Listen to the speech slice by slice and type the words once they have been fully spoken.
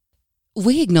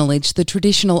We acknowledge the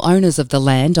traditional owners of the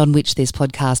land on which this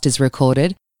podcast is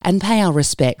recorded and pay our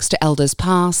respects to elders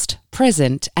past,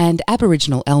 present and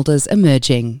Aboriginal elders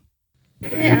emerging.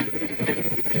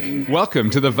 Welcome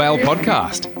to the Vale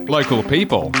Podcast. Local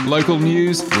people, local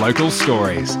news, local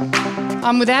stories.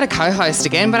 I'm without a co-host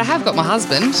again, but I have got my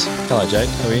husband. Hello, Jake.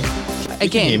 How are you?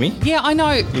 Again. You can hear me? Yeah, I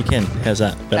know. You can. How's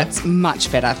that? Better? That's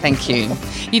much better, thank you.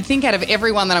 You'd think out of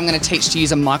everyone that I'm going to teach to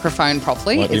use a microphone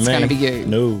properly, Might be it's me. going to be you.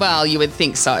 No. Well, you would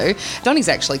think so. Donnie's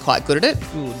actually quite good at it.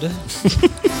 Good.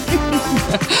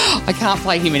 I can't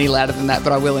play him any louder than that,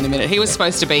 but I will in a minute. He was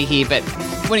supposed to be here, but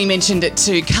when he mentioned it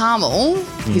to Carmel,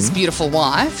 his beautiful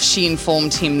wife, she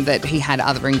informed him that he had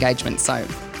other engagements, so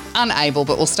unable,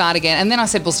 but we'll start again. And then I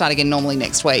said we'll start again normally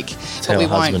next week. That's but how we a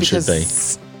won't husband should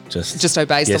because be. just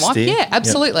obeys yes, the wife. dear. Yeah,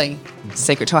 absolutely. Yep.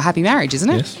 Secret to a happy marriage, isn't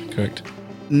it? Yes, correct.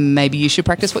 Maybe you should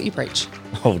practice what you preach.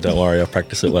 Oh, don't worry. I'll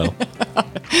practice it well.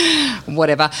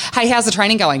 Whatever. Hey, how's the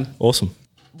training going? Awesome.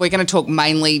 We're going to talk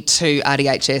mainly to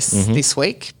RDHS this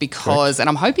week because, and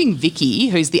I'm hoping Vicky,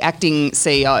 who's the acting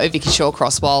CEO, Vicky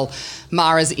Shawcross, while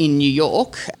Mara's in New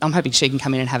York, I'm hoping she can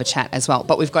come in and have a chat as well.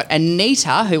 But we've got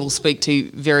Anita, who we'll speak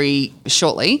to very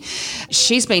shortly.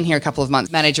 She's been here a couple of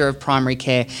months, manager of primary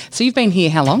care. So you've been here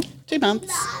how long? 2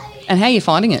 months. And how are you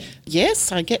finding it?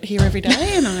 Yes, I get here every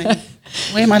day and I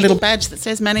wear my little badge that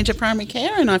says Manager Primary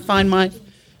Care and I find my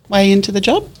way into the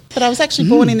job. But I was actually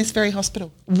born in this very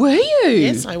hospital. Were you?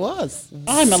 Yes, I was.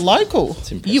 I'm a local.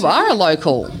 You are a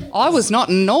local. I was not,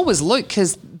 nor was Luke,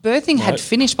 because birthing had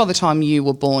finished by the time you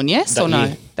were born, yes That or no?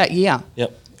 year. That year.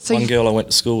 Yep. So one girl I went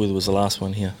to school with was the last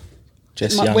one here.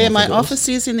 Jess Young, Where I my think it was. office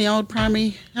is in the old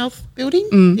primary health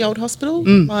building, the old hospital.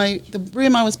 The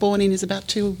room I was born in is about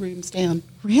 2 rooms down.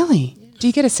 Really? Do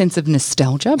you get a sense of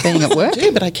nostalgia being at work? I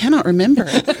do, but I cannot remember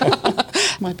it.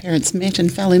 My parents met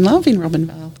and fell in love in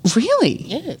Robinvale. Really?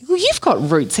 Yes. Well, you've got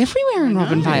roots everywhere in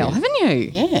Robinvale, haven't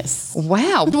you? Yes.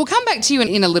 Wow. We'll come back to you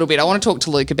in a little bit. I want to talk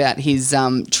to Luke about his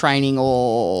training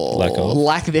or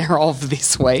lack thereof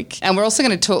this week. And we're also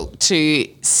going to talk to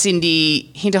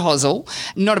Cindy Hinterhosel,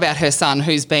 not about her son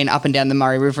who's been up and down the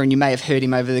Murray River, and you may have heard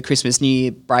him over the Christmas New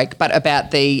Year break, but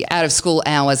about the out-of-school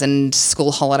hours and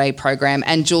school holiday program.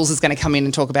 And Jules is going to come in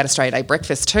and talk about Australia Day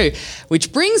breakfast too,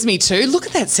 which brings me to, look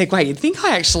at that segue. You'd think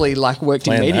I actually worked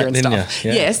in media and stuff.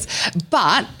 Yeah. Yes,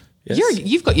 but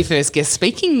you've got your first guest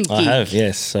speaking gig. I have,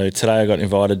 yes. So today I got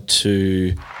invited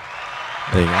to...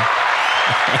 There you go.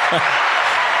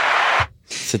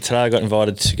 So today I got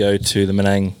invited to go to the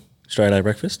Menang Australia Day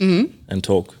breakfast and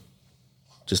talk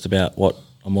just about what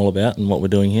I'm all about and what we're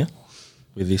doing here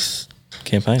with this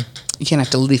campaign. You're going to have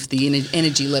to lift the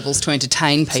energy levels to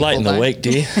entertain people. It's late in the week,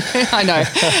 dear. I know,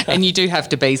 and you do have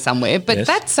to be somewhere. But Yes.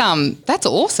 that's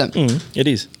awesome. It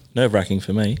is. Nerve-wracking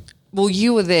for me. Well,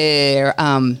 you were there,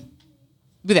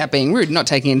 without being rude, not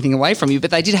taking anything away from you,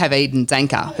 but they did have Eden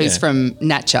Zanker, who's from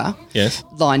Natcher,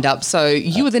 lined up. So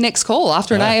you were the next call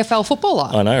after an AFL footballer.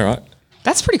 I know, right?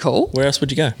 That's pretty cool. Where else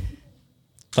would you go?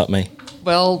 But me.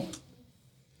 Well,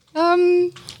 okay.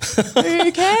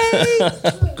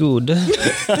 Good.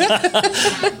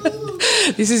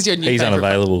 This is your new He's favourite.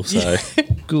 unavailable, so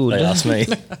Good. they asked me.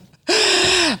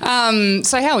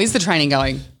 So how is the training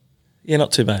going? Yeah,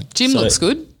 not too bad. Gym looks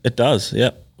good. It does,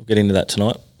 yep. We'll get into that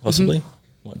tonight, possibly.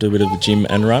 Might do a bit of the gym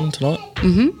and run tonight.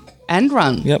 And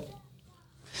run. Yep.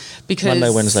 Because Monday,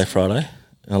 Wednesday, Friday,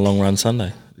 and a long run Sunday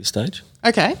at this stage.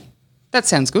 Okay. That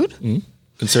sounds good.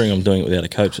 Considering I'm doing it without a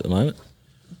coach at the moment.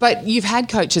 But you've had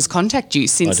coaches contact you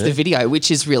since I do. the video, which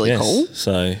is really cool.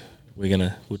 So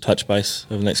we'll touch base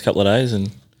over the next couple of days and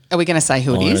Are we going to say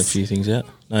who it iron a is? few things out.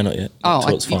 No, not yet. Oh,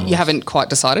 Until it's finalised. you haven't quite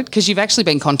decided? Because you've actually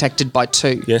been contacted by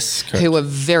 2. Yes, correct. Who are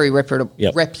very reputable.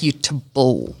 Yep.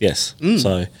 reputable. Yes.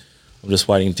 So I'm just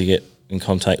waiting to get in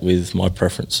contact with my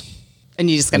preference. And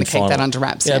you're just going to keep that Final. under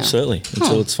wraps Yeah, now? absolutely,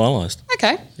 until it's finalised.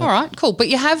 Okay, all right, cool. But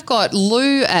you have got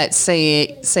Lou at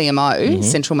CMO,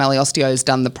 Central Mallee Osteo's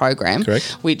done the program.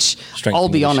 Correct. Which, Strength I'll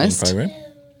and be conditioning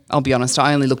honest,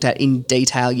 I only looked at in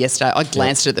detail yesterday. I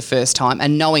glanced at it the first time,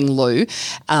 and knowing Lou,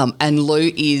 and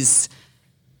Lou is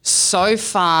so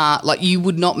far, you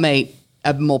would not meet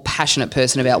a more passionate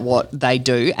person about what they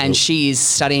do, and she is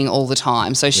studying all the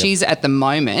time. So she's at the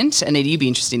moment, Anita, you'd be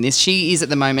interested in this, she is at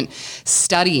the moment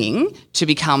studying to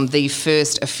become the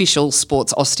first official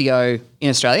sports osteo in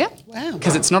Australia. Wow.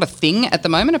 Because it's not a thing at the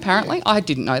moment, apparently. I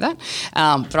didn't know that.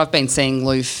 But I've been seeing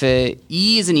Lou for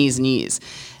years and years and years,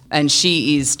 and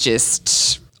she is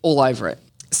just all over it.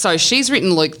 So she's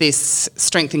written Luke this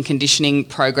strength and conditioning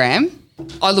program.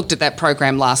 I looked at that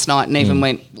program last night and even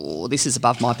went, oh, this is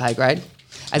above my pay grade.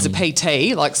 As a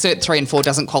PT, Cert 3 and 4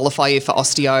 doesn't qualify you for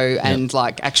osteo and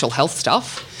actual health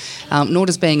stuff. nor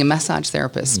does being a massage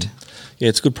therapist. Yeah,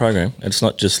 it's a good program. It's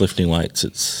not just lifting weights.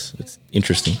 It's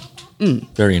interesting.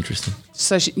 Very interesting.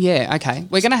 So, okay.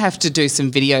 We're going to have to do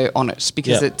some video on it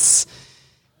because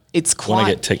it's quite... Want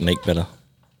to get technique better.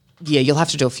 Yeah, you'll have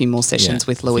to do a few more sessions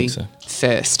with Louis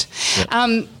first.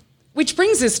 Yep. Which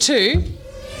brings us to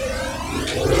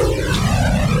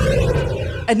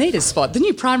Anita's spot, the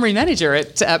new primary manager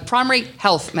at Primary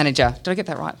Health Manager. Did I get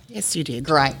that right? Yes, you did.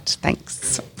 Great,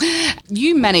 thanks.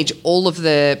 You manage all of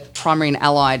the primary and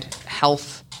allied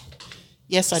health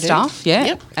staff,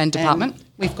 and department? And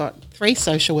we've got 3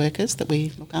 social workers that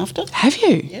we look after. Have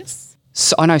you? Yes.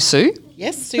 So I know Sue.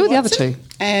 Yes, Sue Who are the other Watson. 2?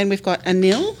 And we've got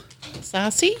Anil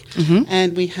Sarsi,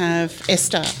 and we have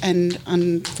Esther, and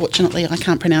unfortunately I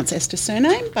can't pronounce Esther's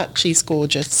surname, but she's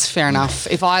gorgeous. It's fair enough.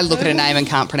 If I look at a name and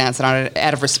can't pronounce it,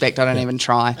 out of respect, I don't even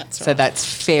try. So that's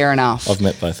fair enough. I've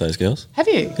met both those girls. Have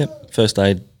you? Yep. First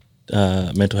aid,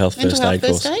 mental health first aid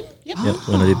course. Yep. Yep,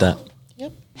 when I did that.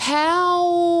 Yep. How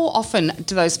often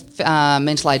do those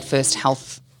mental aid first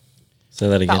health... Say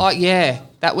that again.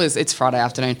 It's Friday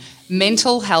afternoon.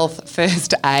 Mental health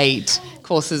first aid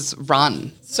courses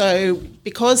run. So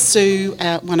because Sue,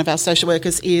 one of our social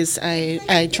workers, is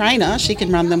a trainer, she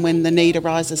can run them when the need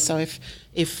arises. So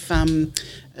if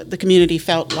the community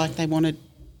felt like they wanted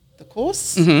the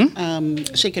course,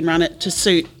 she can run it to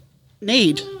suit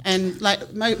need. And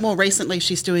more recently,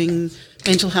 she's doing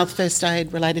mental health first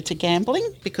aid related to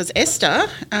gambling, because Esther,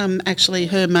 actually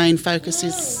her main focus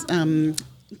is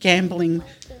gambling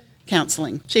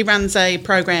counselling. She runs a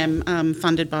program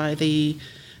funded by the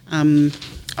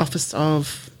Office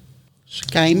of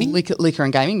Gaming. Liquor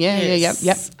and Gaming, yep.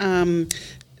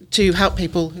 To help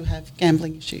people who have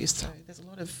gambling issues. So there's a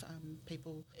lot of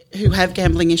people who have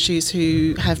gambling issues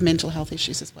who have mental health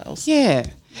issues as well. Yeah,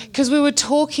 because we were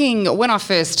talking, when I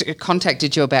first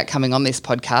contacted you about coming on this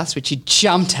podcast, which you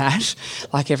jumped at,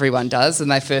 like everyone does, and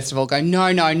they first of all go,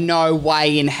 no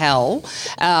way in hell.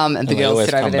 And the girls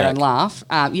sit over there and laugh.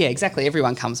 Yeah, exactly,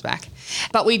 everyone comes back.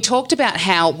 But we talked about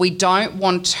how we don't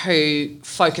want to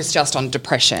focus just on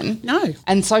depression. No.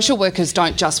 And social workers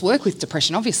don't just work with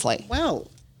depression, obviously. Well,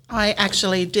 I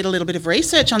actually did a little bit of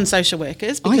research on social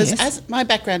workers because as my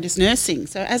background is nursing.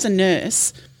 So as a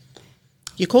nurse,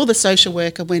 you call the social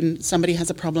worker when somebody has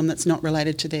a problem that's not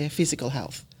related to their physical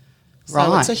health.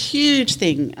 So it's a huge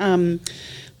thing.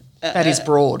 That is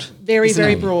broad. Very,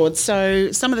 very broad.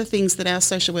 So some of the things that our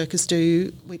social workers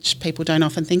do, which people don't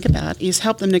often think about, is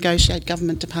help them negotiate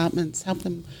government departments, help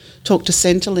them talk to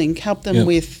Centrelink, help them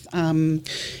with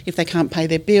if they can't pay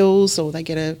their bills or they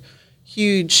get a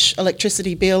huge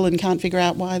electricity bill and can't figure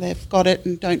out why they've got it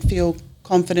and don't feel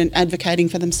confident advocating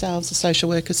for themselves. The social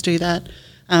workers do that.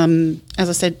 As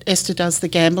I said, Esther does the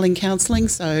gambling counselling,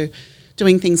 so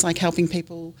doing things like helping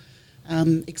people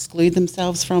exclude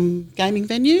themselves from gaming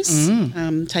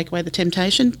venues, take away the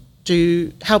temptation,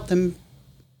 to help them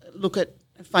look at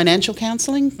financial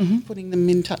counselling, putting them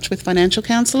in touch with financial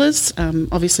counsellors.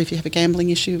 Obviously, if you have a gambling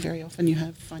issue, very often you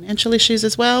have financial issues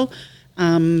as well.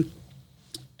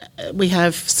 We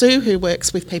have Sue, who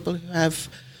works with people who have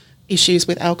issues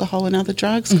with alcohol and other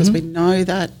drugs, because we know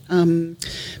that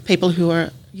people who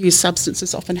use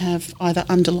substances often have either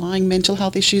underlying mental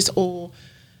health issues or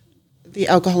the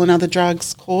alcohol and other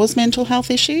drugs cause mental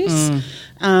health issues.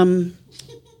 And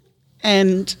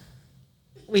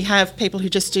we have people who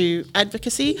just do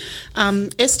advocacy.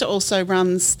 Esther also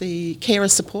runs the carer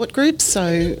support groups,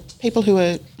 so people who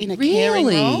are in a caring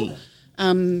role.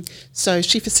 So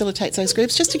she facilitates those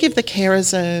groups just to give the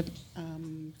carers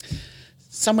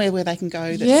somewhere where they can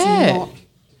go that's not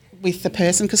with the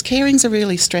person, because caring's a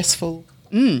really stressful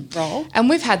role. And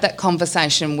we've had that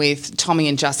conversation with Tommy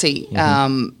and Jussie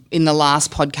in the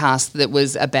last podcast that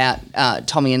was about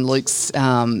Tommy and Luke's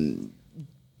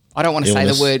I don't want to say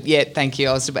the word yet, thank you.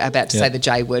 I was about to say the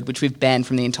J word, which we've banned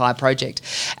from the entire project.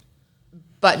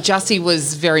 But Jussie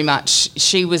was very much,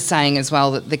 she was saying as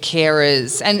well that the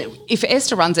carers, and if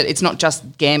Esther runs it, it's not just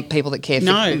people that care for,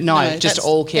 just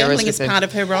all carers. Gambling is part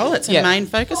of her role. It's her main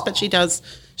focus, but she does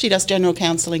general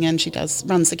counselling and she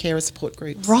runs the carer support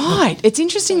groups. Right. It's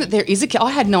interesting that there is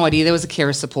I had no idea there was a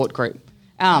carer support group.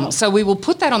 So we will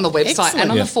put that on the website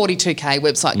and on the 42K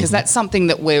website, because that's something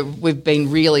that we've been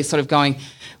really sort of going,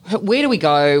 where do we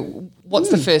go? What's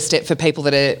the first step for people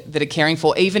that are caring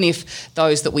for, even if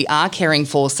those that we are caring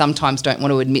for sometimes don't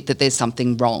want to admit that there's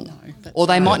something wrong, or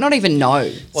they might not even know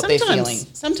what they're feeling.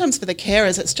 Sometimes for the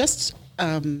carers, it's just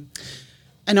an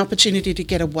opportunity to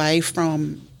get away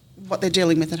from what they're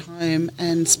dealing with at home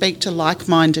and speak to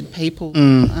like-minded people,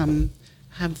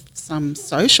 have some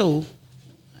social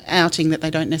outing that they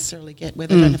don't necessarily get, where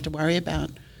they don't have to worry about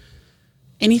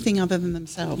anything other than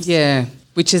themselves. Yeah,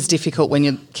 which is difficult when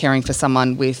you're caring for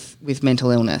someone with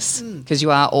mental illness, because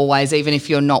you are always, even if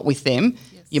you're not with them,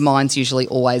 your mind's usually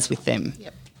always with them.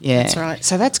 Yep. Yeah, That's right.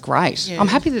 So that's great. Yeah. I'm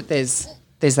happy that there's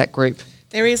that group.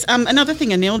 There is another thing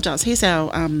Anil does. He's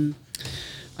our,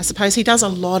 I suppose he does a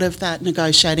lot of that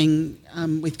negotiating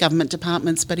with government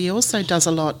departments, but he also does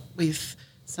a lot with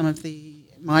some of the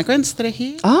migrants that are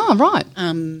here. Oh, right.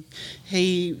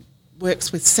 He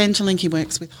works with Centrelink, he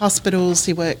works with hospitals,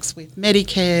 he works with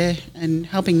Medicare and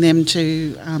helping them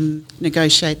to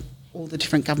negotiate all the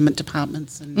different government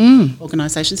departments and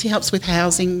organisations. He helps with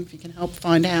housing, if you can help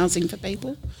find housing for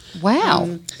people. Wow.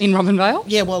 In Robinvale?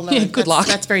 Yeah, well, good luck.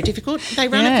 That's very difficult. They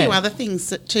run a few other things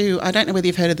that too. I don't know whether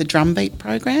you've heard of the Drumbeat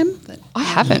program. I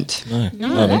haven't.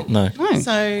 No.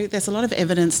 So there's a lot of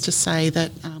evidence to say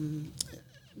that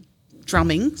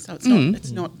drumming, so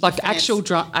it's not Like actual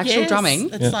drumming?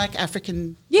 It's like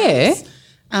African Yeah.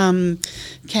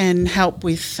 can help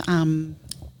with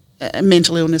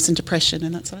mental illness and depression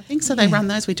and that sort of thing. So they run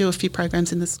those. We do a few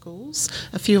programs in the schools.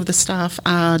 A few of the staff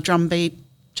are Drumbeat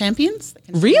champions.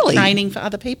 Really? Training for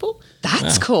other people.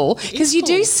 That's cool, because you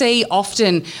do see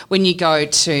often when you go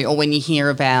to or when you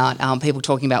hear about people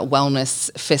talking about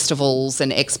wellness festivals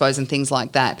and expos and things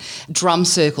like that, drum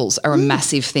circles are a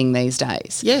massive thing these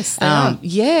days. Yes, they are.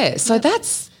 Yeah, so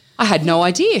that's – I had no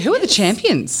idea. Who are the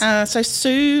champions? So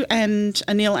Sue and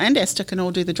Anil and Esther can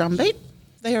all do the Drumbeat.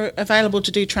 They are available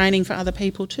to do training for other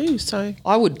people too. So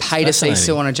I would pay to see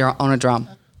Sue on a drum.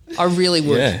 I really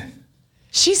would. Yeah.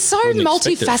 She's so expect it from her.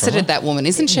 multifaceted, that woman,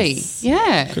 isn't she?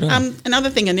 Yeah. another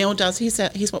thing Anil does,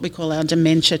 he's what we call our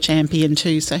dementia champion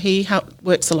too. So he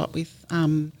works a lot with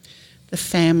the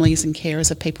families and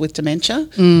carers of people with dementia.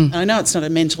 And I know it's not a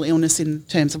mental illness in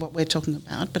terms of what we're talking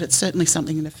about, but it's certainly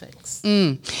something it affects.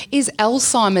 Is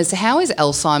Alzheimer's, how is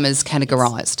Alzheimer's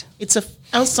categorised?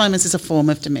 Alzheimer's is a form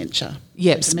of dementia.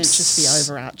 Yep. Dementia's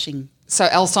the overarching. So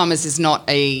Alzheimer's is not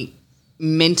a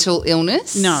mental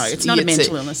illness? No, it's not a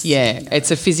mental illness. Yeah,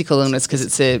 it's a physical illness because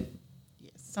it's a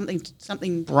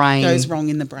something brain goes wrong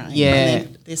in the brain. Yeah.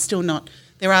 They're still not.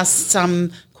 There are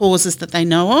some causes that they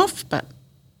know of, but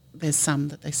there's some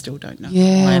that they still don't know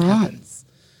why it happens.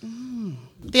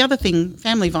 The other thing,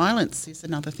 family violence is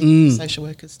another thing social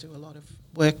workers do a lot of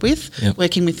work with,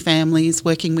 working with families,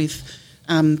 working with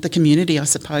the community, I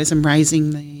suppose, and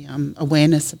raising the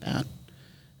awareness about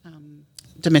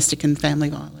domestic and family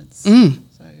violence. So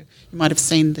you might have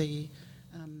seen the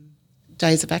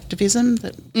Days of Activism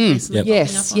that recently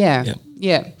Yes,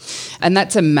 yeah. And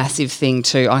that's a massive thing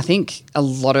too. I think a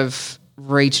lot of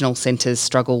regional centres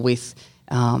struggle with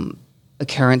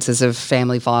occurrences of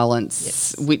family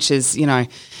violence, which is,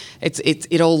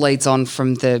 it all leads on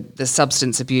from the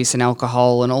substance abuse and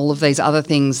alcohol and all of these other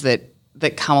things that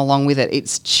come along with it.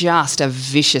 It's just a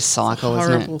vicious cycle,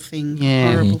 isn't it? Horrible thing.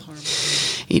 Yeah. Horrible thing.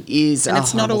 It is, and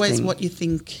it's not always thing. what you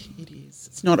think it is.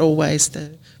 It's not always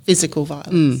the physical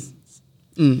violence.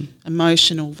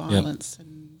 Emotional violence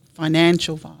and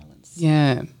financial violence.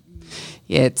 Yeah.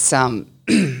 Yeah, it's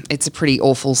it's a pretty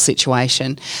awful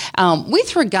situation.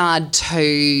 With regard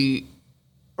to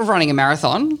running a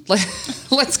marathon,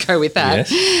 let's go with that.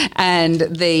 Yes. And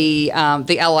the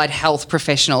allied health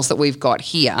professionals that we've got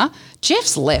here.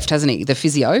 Jeff's left, hasn't he, the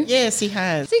physio? Yes, he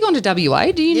has. Has he gone to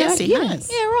WA? Do you know? Yes, he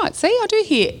has. Yeah, right. See, I do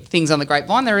hear things on the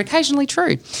grapevine. They're occasionally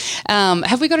true.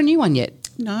 Have we got a new one yet?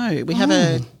 No, we have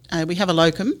a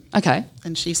locum. Okay.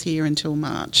 And she's here until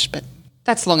March, but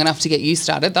That's long enough to get you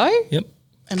started, though. Yep.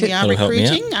 and we are That'll help me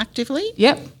out. recruiting actively.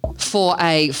 Yep. For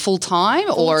a full-time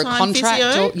or a Full-time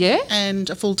contract? physio and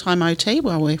a full-time OT.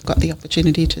 Well, we've got the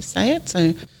opportunity to say it.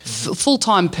 So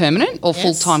Full-time permanent or yes,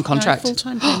 full-time contract?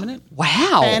 full-time permanent.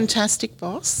 Wow. Fantastic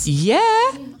boss.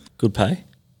 Yeah. Good pay.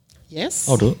 Yes.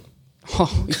 I'll do it.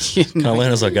 Oh, Can I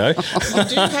learn as I go? You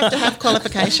do have to have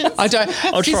qualifications. I don't.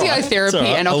 I'll try. Physiotherapy It's all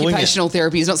right. and I'll wing it. occupational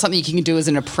therapy is not something you can do as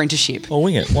an apprenticeship. I'll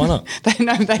wing it. Why not?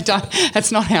 No, they don't.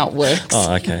 That's not how it works.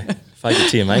 Oh, okay. Fake it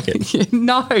till you make it.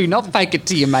 No, not fake it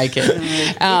till you make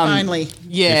it. Finally.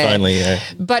 Yeah. If only, yeah.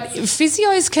 But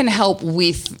physios can help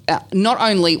with not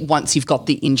only once you've got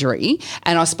the injury,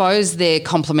 and I suppose they're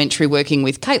complementary working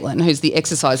with Caitlin, who's the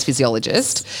exercise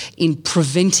physiologist, in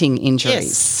preventing injuries.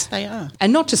 Yes, they are.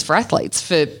 And not just for athletes,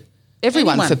 for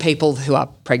everyone, Anyone. for people who are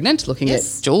pregnant, looking at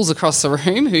Jules across the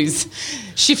room who's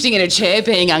shifting in a chair,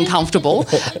 being uncomfortable,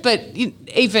 but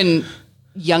even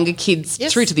younger kids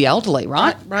through to the elderly,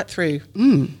 right? Right through.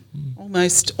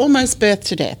 Almost birth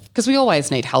to death. Because we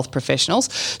always need health professionals.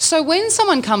 So when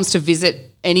someone comes to visit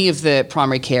any of the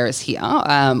primary carers here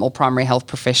or primary health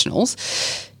professionals,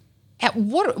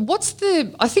 what's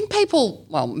the – I think people –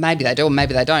 well, maybe they do or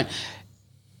maybe they don't.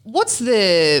 What's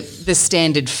the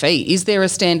standard fee? Is there a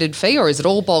standard fee or is it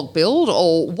all bulk billed,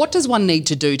 or what does one need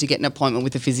to do to get an appointment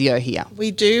with a physio here? We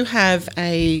do have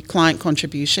a client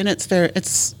contribution.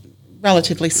 It's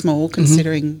relatively small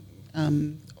considering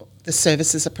the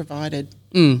services are provided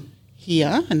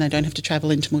here, and they don't have to travel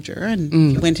into Mildura. And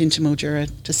if you went into Mildura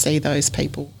to see those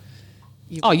people,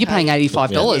 you're paying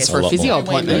 $85 for a physio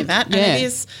appointment. That. And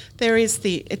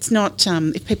it's not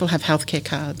if people have healthcare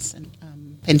cards and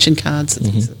pension cards,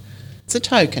 it's a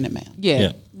token amount.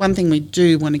 Yeah. One thing we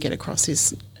do want to get across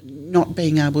is not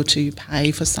being able to pay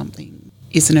for something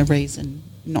isn't a reason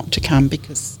not to come,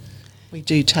 because we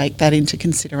do take that into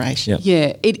consideration.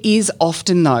 Yeah, it is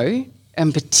often though,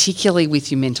 and particularly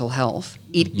with your mental health,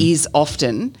 it is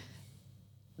often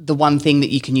the one thing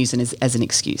that you can use as an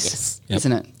excuse,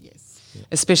 isn't it?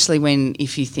 Especially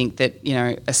if you think that,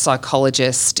 a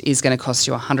psychologist is going to cost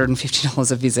you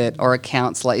 $150 a visit, or a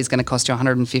counsellor is going to cost you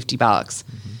 $150.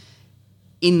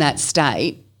 In that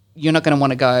state, you're not going to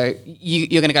want to go,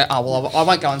 you're going to go, oh, well, I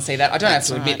won't go and see that. I don't have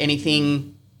to admit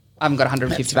anything. I haven't got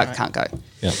 $150, can't go.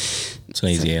 Yeah, it's an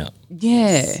easy out.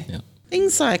 Yeah.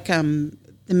 Things like the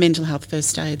mental health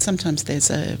first aid, sometimes there's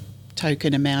a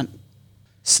token amount.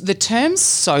 So the term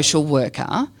social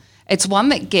worker, it's one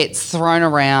that gets thrown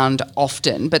around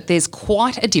often, but there's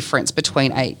quite a difference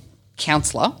between a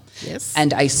counsellor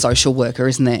and a social worker,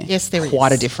 isn't there? Yes, there is.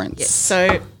 Quite a difference. Yes.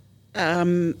 So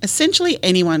essentially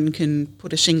anyone can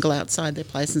put a shingle outside their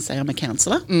place and say, I'm a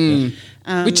counsellor.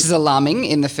 Which is alarming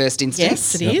in the first instance.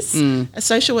 Yes, it is. A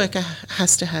social worker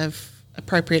has to have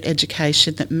appropriate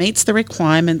education that meets the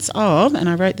requirements of, and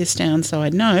I wrote this down so I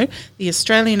know, the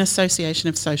Australian Association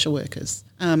of Social Workers.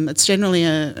 It's generally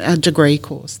a degree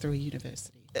course through a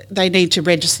university. They need to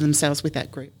register themselves with that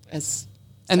group as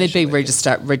and there'd be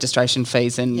registration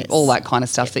fees and all that kind of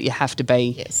stuff that you have to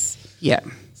be. Yes. Yeah.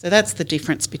 So that's the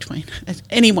difference between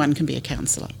anyone can be a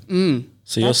counsellor.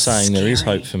 So you're saying there is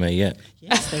hope for me yet?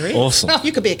 Yes, there is. Awesome.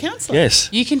 You could be a counsellor. Yes.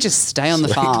 You can just stay on the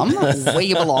farm where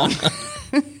you belong.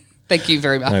 Thank you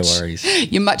very much. No worries.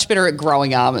 You're much better at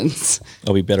growing almonds.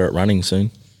 I'll be better at running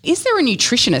soon. Is there a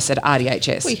nutritionist at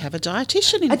RDHS? We have a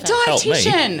dietitian, in fact.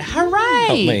 Dietitian. Hooray.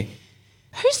 Help me.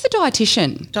 Who's the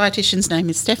dietitian? Dietitian's name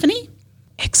is Stephanie.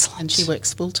 Excellent. And she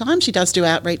works full-time. She does do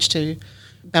outreach to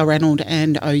Balranald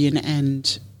and Oyen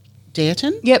and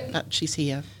Dareton. Yep. But she's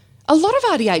here. A lot of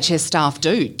RDHS staff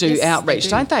do outreach,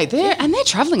 don't they? And they're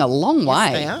travelling a long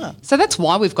way. They are. So that's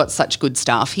why we've got such good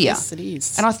staff here. Yes, it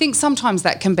is. And I think sometimes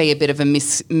that can be a bit of a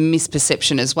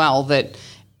misperception as well, that,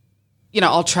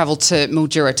 I'll travel to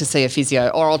Mildura to see a physio,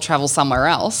 or I'll travel somewhere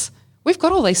else. We've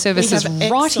got all these services we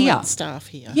have right here. Excellent staff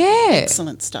here. Yeah.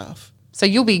 Excellent staff. So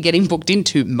you'll be getting booked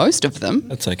into most of them.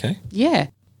 That's okay. Yeah.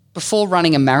 Before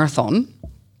running a marathon,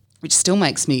 which still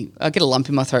makes I get a lump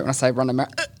in my throat when I say run a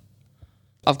marathon.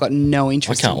 I've got no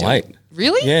interest I can't wait.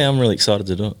 Really? Yeah, I'm really excited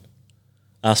to do it.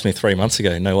 Asked me 3 months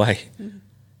ago, no way.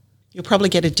 You'll probably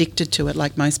get addicted to it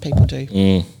like most people do.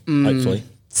 Hopefully.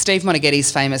 Steve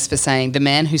Monteghetti's famous for saying the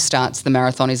man who starts the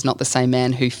marathon is not the same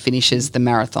man who finishes the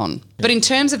marathon. Yeah. But in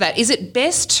terms of that, is it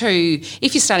best to,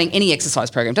 if you're starting any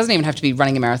exercise program, doesn't even have to be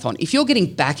running a marathon, if you're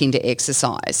getting back into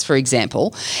exercise, for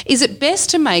example, is it best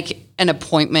to make an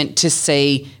appointment to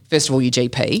see, first of all, your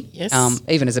GP? Yes.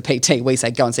 Even as a PT, we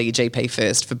say go and see your GP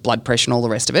first for blood pressure and all the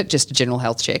rest of it, just a general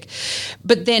health check.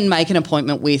 But then make an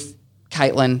appointment with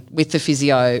Caitlin, with the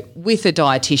physio, with a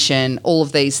dietitian, all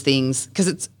of these things,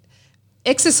 because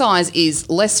exercise is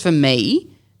less for me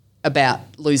about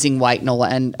losing weight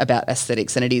and about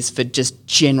aesthetics than it is for just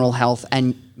general health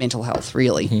and mental health,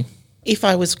 really. Mm-hmm. If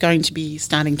I was going to be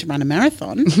starting to run a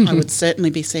marathon, I would certainly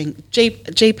be seeing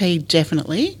GP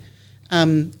definitely.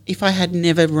 If I had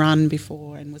never run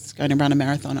before and was going to run a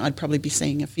marathon, I'd probably be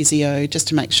seeing a physio just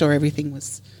to make sure everything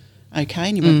was okay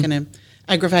and you weren't going to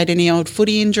aggravate any old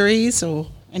footy injuries or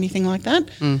anything like that.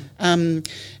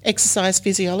 Exercise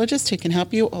physiologist who can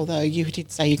help you, although you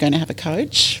did say you're going to have a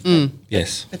coach.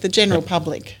 Yes. But the general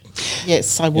public,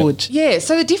 yes, I would. Yeah,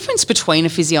 so the difference between a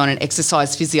physio and an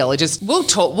exercise physiologist,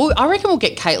 I reckon we'll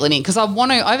get Caitlin in, because I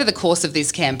want to, over the course of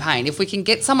this campaign, if we can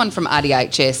get someone from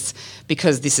RDHS,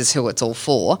 because this is who it's all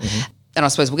for, and I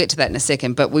suppose we'll get to that in a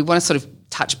second, but we want to sort of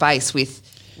touch base with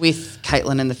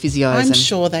Caitlin and the physios. I'm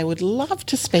sure they would love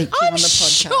to speak to you on the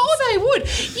podcast. I'm sure they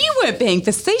would. You weren't being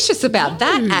facetious about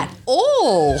that at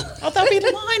all. Oh, they'll be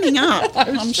lining up,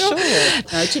 I'm sure.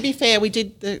 No, to be fair,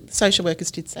 the social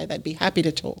workers did say they'd be happy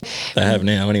to talk. They have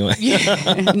now anyway.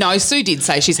 No, Sue did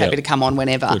say she's happy to come on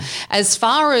whenever. Good. As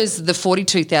far as the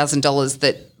 $42,000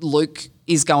 that Luke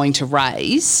is going to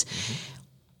raise,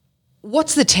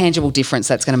 what's the tangible difference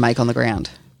that's going to make on the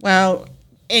ground? Well,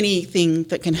 anything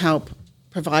that can help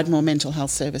provide more mental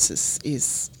health services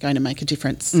is going to make a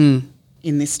difference in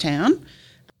this town.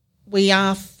 We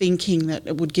are thinking that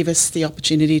it would give us the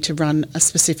opportunity to run a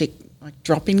specific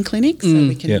drop-in clinic, so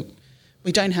we can.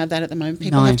 We don't have that at the moment.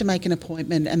 People have to make an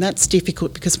appointment, and that's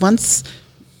difficult because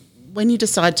when you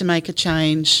decide to make a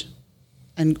change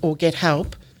or get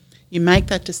help, you make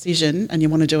that decision and you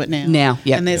want to do it now.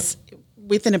 And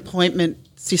with an appointment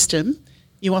system,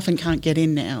 you often can't get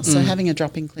in now. So having a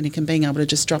drop-in clinic and being able to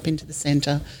just drop into the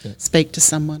centre, speak to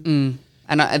someone.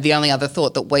 And the only other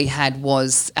thought that we had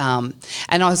was, and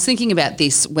I was thinking about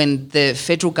this when the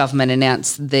federal government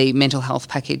announced the mental health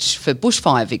package for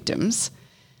bushfire victims.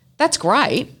 That's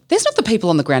great. There's not the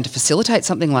people on the ground to facilitate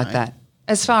something like that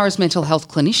as far as mental health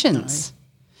clinicians.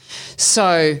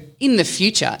 So in the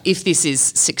future, if this is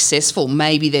successful,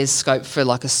 maybe there's scope for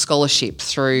like a scholarship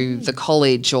through the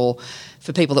college or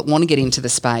for people that want to get into the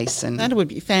space. And that would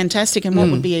be fantastic. And what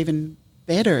would be even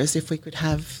better is if we could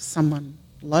have someone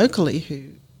locally who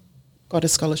got a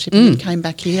scholarship and came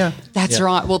back here. That's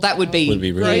right. Well, that would be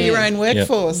really grow your own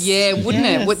workforce. Yeah, wouldn't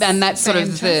it? And that's sort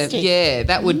of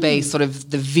that would be sort of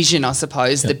the vision, I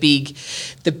suppose, the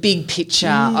big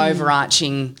picture,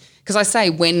 overarching. Because I say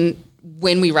when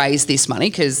we raise this money,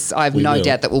 because I have no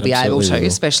doubt that we'll be able to,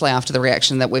 especially after the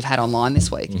reaction that we've had online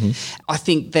this week. I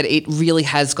think that it really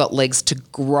has got legs to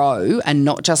grow, and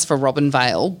not just for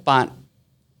Robinvale, but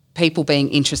people being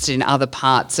interested in other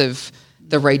parts of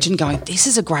the region going, this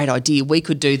is a great idea. We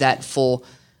could do that for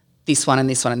this one and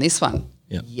this one and this one.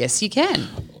 Yeah. Yes, you can.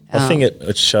 I think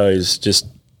it shows just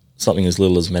something as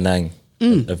little as Menang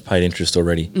have paid interest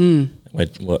already.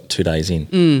 We're, 2 days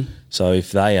in? So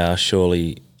if they are,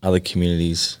 surely other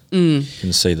communities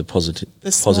can see the positive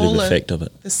effect of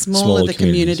it. The smaller the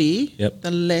community,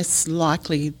 the less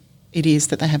likely it is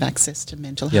that they have access to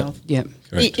mental health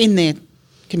in their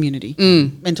community,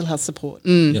 mental health support.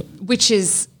 Which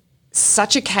is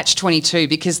such a catch-22,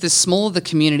 because the smaller the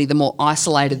community, the more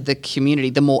isolated the community,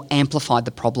 the more amplified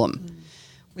the problem.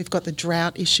 We've got the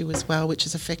drought issue as well, which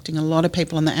is affecting a lot of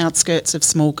people on the outskirts of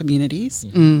small communities,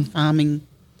 farming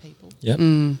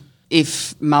people.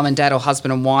 If mum and dad or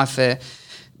husband and wife are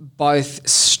both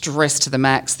stressed to the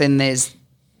max, then there's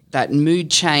that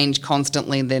mood change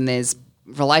constantly, and then there's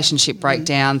relationship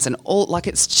breakdowns and all. Like,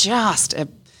 it's just a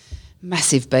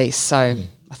massive beast. So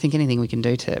I think anything we can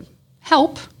do to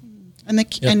help. And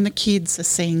the kids are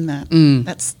seeing that.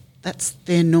 That's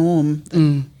their norm.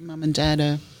 That mum and dad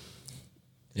are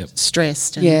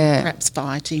stressed and perhaps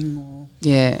fighting or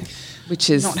which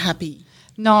is not happy.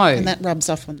 No, and that rubs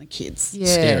off on the kids.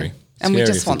 Scary. And we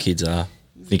just want the kids are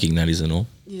thinking that is the norm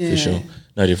for sure.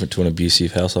 No different to an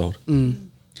abusive household.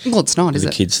 Well, it's not, is it?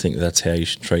 The kids think that's how you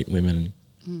should treat women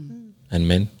and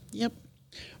men. Yep.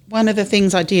 One of the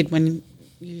things I did when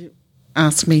you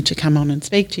asked me to come on and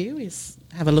speak to you is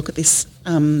have a look at this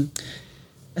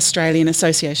Australian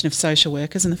Association of Social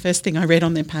Workers, and the first thing I read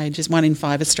on their page is 1 in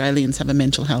 5 Australians have a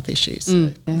mental health issue.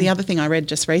 So the other thing I read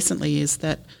just recently is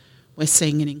that we're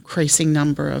seeing an increasing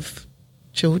number of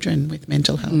children with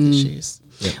mental health issues.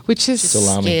 Which is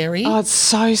scary. Oh, it's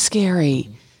so scary.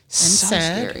 And so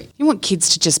sad. Scary. You want kids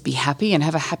to just be happy and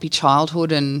have a happy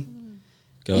childhood and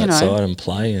go outside and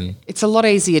play. And it's a lot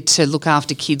easier to look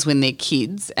after kids when they're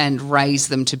kids and raise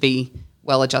them to be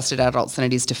well-adjusted adults than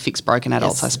it is to fix broken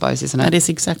adults, I suppose, isn't it? That is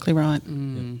exactly right.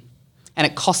 And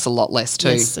it costs a lot less too.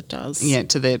 Yes, it does. Yeah,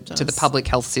 to the public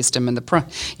health system and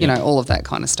all of that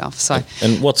kind of stuff. So,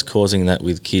 and what's causing that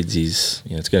with kids is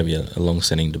it's going to be a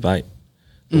long-standing debate.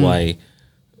 The way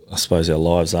I suppose our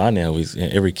lives are now, with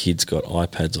every kid's got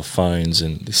iPads or phones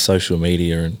and this social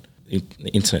media, and the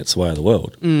internet's the way of the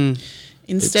world.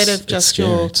 Instead of just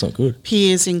your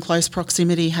peers in close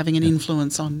proximity having an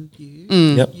influence on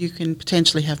you, you can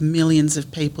potentially have millions of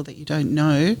people that you don't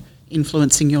know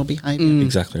influencing your behaviour.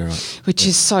 Exactly right. Which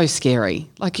is so scary.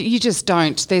 Like, you just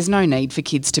don't, there's no need for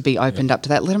kids to be opened up to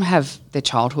that. Let them have their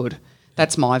childhood.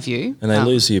 That's my view. And they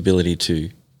lose the ability to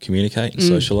communicate and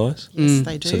socialise. Yes,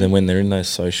 they do. So then when they're in those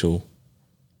social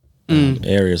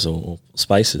areas or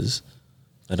spaces,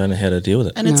 they don't know how to deal with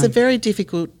it. And it's a very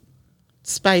difficult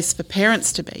space for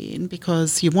parents to be in,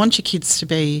 because you want your kids to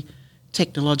be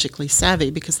technologically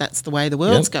savvy because that's the way the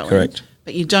world's going. Correct.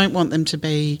 But you don't want them to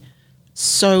be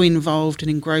so involved and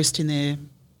engrossed in their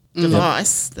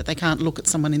device that they can't look at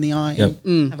someone in the eye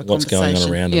and have a What's conversation. going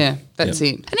on around them. Yeah, that's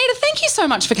it. Anita, thank you so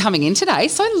much for coming in today.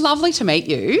 So lovely to meet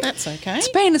you. That's okay. It's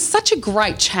been such a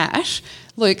great chat.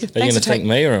 Luke, Are you going to thank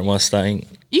me, or am I staying?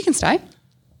 You can stay.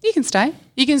 You can stay.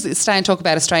 You can stay and talk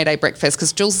about Australia Day breakfast,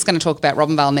 because Jules is going to talk about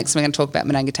Robinvale next, and we're going to talk about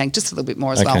Menangatang just a little bit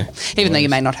more as well, even though you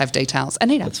may not have details.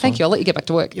 Anita, thank you. I'll let you get back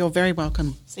to work. You're very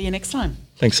welcome. See you next time.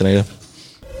 Thanks, Anita.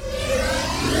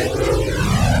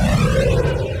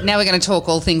 Now we're going to talk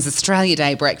all things Australia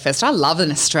Day breakfast. I love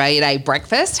an Australia Day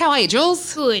breakfast. How are you,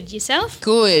 Jules? Good. Yourself?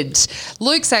 Good.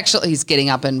 Luke's he's getting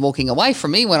up and walking away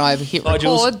from me when I hit record.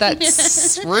 Jules.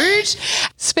 That's rude.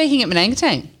 Speaking at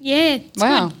Manangatang. Yeah. It's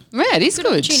Wow. Good. Yeah, it is good.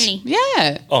 Opportunity.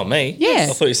 Yeah. Oh, me? Yeah.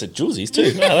 I thought you said Jules's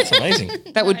too. No, that's amazing.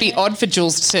 That would be odd for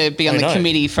Jules to be on the know.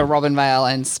 committee for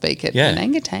Robinvale and speak at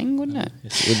Manangatang, wouldn't it?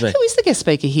 Yes, it would be. Who is the guest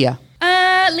speaker here?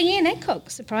 Leanne Adcock,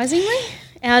 surprisingly.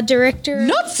 Our director.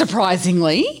 Not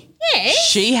surprisingly. Yes.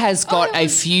 She has got a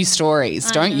few stories,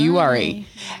 don't you worry.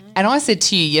 And I said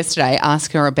to you yesterday,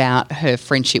 ask her about her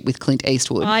friendship with Clint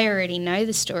Eastwood. I already know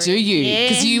the story. Do you? Yeah.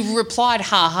 Because you replied,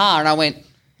 ha, and I went,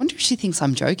 wonder if she thinks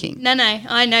I'm joking. No,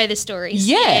 I know the stories.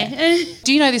 Yeah.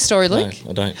 Do you know this story, Luke? No,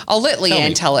 I don't. I'll let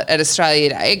Leanne tell it at Australia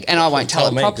Day, and I won't tell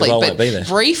it me, 'cause properly. I But won't be there.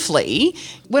 briefly,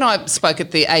 when I spoke at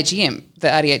the AGM, the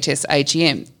RDHS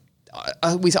AGM,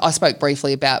 I spoke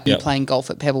briefly about me playing golf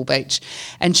at Pebble Beach,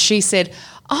 and she said,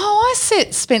 I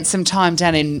spent some time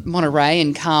down in Monterey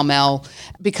and Carmel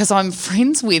because I'm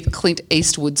friends with Clint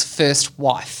Eastwood's first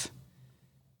wife.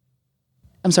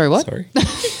 I'm sorry, what? Sorry.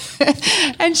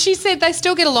 And she said they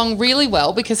still get along really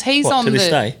well because he's What, on to this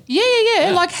day?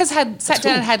 Yeah. Like sat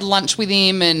down and had lunch with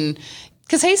him, and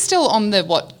because he's still on the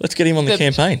Let's get him on the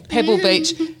campaign. Pebble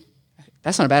Beach.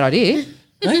 That's not a bad idea.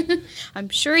 No? I'm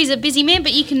sure he's a busy man,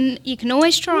 but you can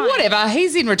always try. Whatever.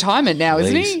 He's in retirement now,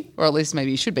 isn't Please. he? Or at least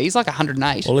maybe he should be. He's like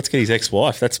 108. Well, let's get his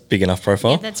ex-wife. That's big enough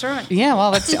profile. Yeah, that's right. Yeah,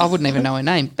 well, I wouldn't even know her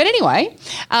name. But anyway,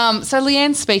 so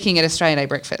Leanne's speaking at Australia Day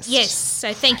breakfast. Yes.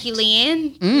 So thank you,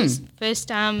 Leanne.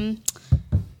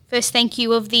 First thank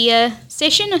you of the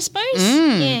session, I suppose.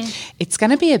 Yeah. It's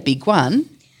going to be a big one,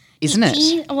 isn't it?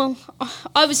 Yeah, well,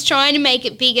 I was trying to make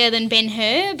it bigger than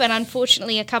Ben-Hur, but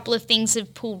unfortunately a couple of things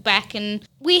have pulled back, and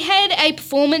we had a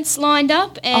performance lined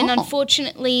up, and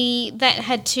unfortunately that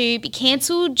had to be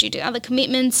cancelled due to other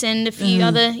commitments and a few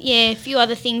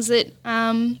other things that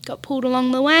got pulled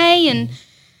along the way, and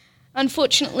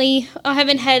unfortunately I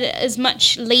haven't had as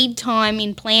much lead time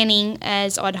in planning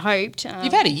as I'd hoped.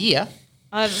 You've had a year.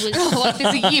 I was Like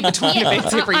there's a year between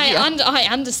events every year. I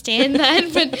understand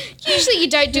that, but usually you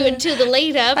don't do it until the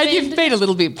lead up. And you've been a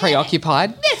little bit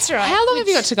preoccupied. That's right. How long have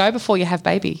you got to go before you have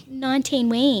baby? 19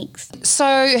 weeks. So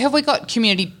have we got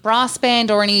community brass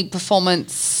band or any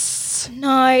performance?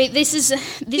 No, this is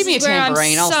me a where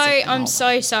tambourine, I'm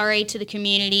so sorry to the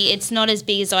community. It's not as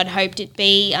big as I'd hoped it'd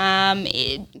be.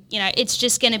 It's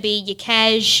just going to be your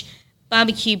cash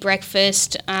barbecue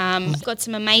breakfast. Got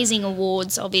some amazing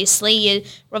awards, obviously, your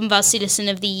Robinvale Citizen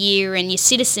of the Year and your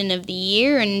Citizen of the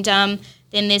Year, and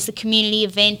then there's the Community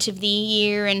Event of the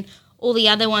Year and all the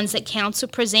other ones that council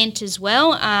present as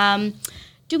well.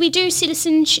 Do we do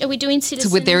citizen? Are we doing citizen?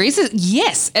 So there is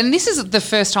yes, and this is the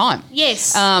first time.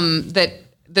 Yes. That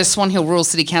the Swan Hill Rural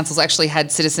City Council's actually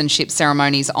had citizenship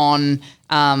ceremonies on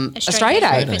Australia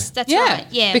Day. Breakfast, that's right,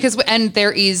 yeah. And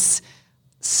there is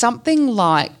something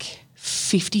like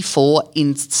 54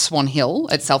 in Swan Hill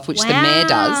itself, which the mayor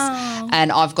does,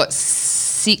 and I've got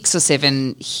 6 or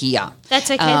 7 here.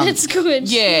 That's okay. That's good.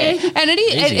 Yeah, and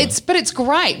it's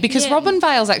great because Yeah.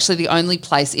 Robinvale's actually the only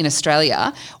place in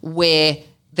Australia where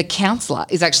the councillor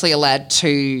is actually allowed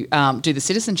to do the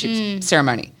citizenship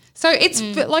ceremony. So it's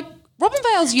like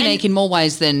Robinvale's unique in more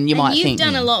ways than you might You've think.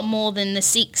 done a lot more than the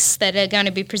 6 that are going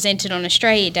to be presented on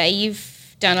Australia Day. You've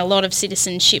done a lot of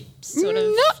citizenship sort of.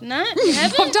 No, you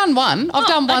haven't? I've done one. I've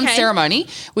done one okay. ceremony,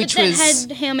 which But that was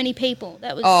had how many people?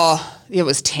 That was. it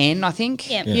was 10, I think.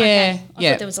 Yeah. Yeah. Okay. I Yeah.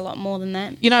 thought there was a lot more than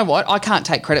that. You know what? I can't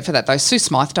take credit for that though. Sue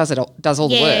Smythe does all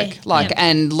the Yeah, work. Like, yep.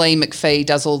 and Lee McPhee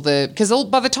does all the because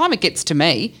by the time it gets to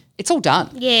me, it's all done.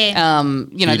 Yeah.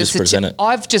 You know, You just present it.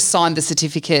 I've just signed the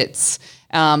certificates.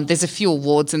 There's a few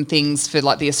awards and things for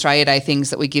like the Australia Day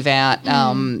things that we give out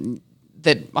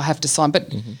that I have to sign,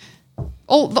 but.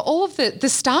 All of the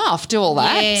staff do all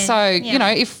that. Yeah, So, yeah. you know,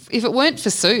 if it weren't for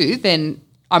Sue, then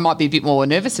I might be a bit more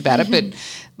nervous about it. But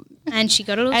And she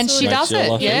got it all and she sorted. Makes does your it.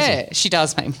 life Yeah. She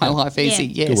does make my life easy.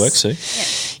 Yes. Good work,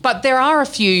 Sue. But there are a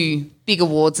few big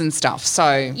awards and stuff.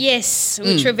 So Yes,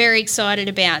 which we're very excited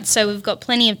about. So we've got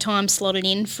plenty of time slotted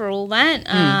in for all that.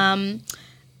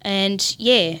 And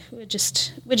yeah, we're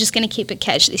just going to keep it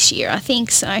cash this year, I think.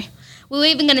 So we were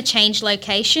even going to change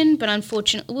location, but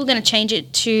unfortunately we're going to change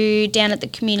it to down at the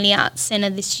Community Arts Centre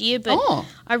this year. But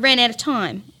I ran out of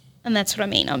time, and that's what I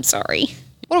mean. I'm sorry.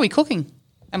 what are we cooking?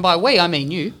 And by we, I mean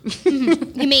you.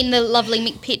 You mean the lovely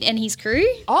Mick Pitt and his crew?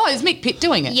 Oh, is Mick Pitt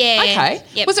doing it? Yeah. Okay.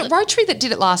 Yep. Was it Rotary that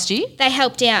did it last year? They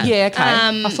helped out. Yeah, okay.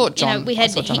 I thought John- we I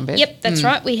had saw John and Bev. Yep, that's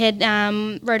right. We had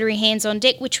Rotary Hands on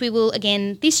Deck, which we will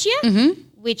again this year. Mm-hmm.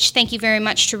 Which thank you very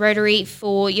much to Rotary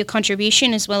for your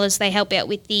contribution, as well as they help out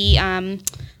with the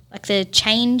like the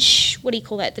change, what do you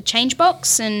call that? The change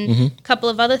box and a couple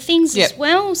of other things as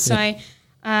well. So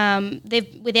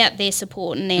they've without their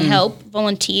support and their help,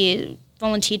 volunteer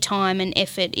time and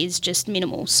effort is just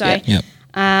minimal. So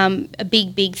a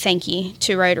big thank you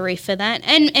to Rotary for that,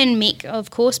 and Mick,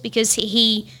 of course, because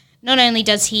he not only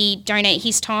does he donate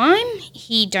his time,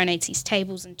 he donates his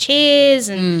tables and chairs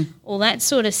and all that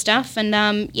sort of stuff.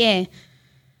 And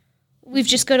we've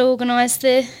just got to organise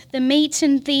the meat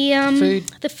and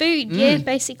the food,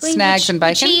 basically. Snags and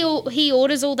bacon. He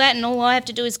orders all that, and all I have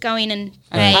to do is go in and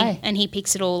pay, and he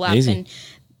picks it all up. Easy. And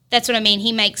that's what I mean.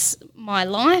 He makes my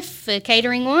life for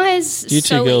catering wise. Do you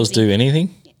two girls do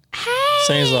anything?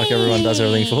 Seems like everyone does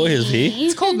everything for you here.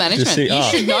 It's called management. You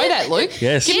should know that, Luke.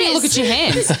 Yes. Give me a look at your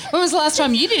hands. When was the last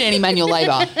time you did any manual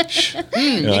labour?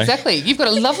 Exactly. You've got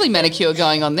a lovely manicure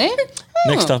going on there.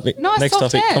 Next topic. Nice Next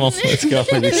soft topic. hands. Come on, let's go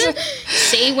with this.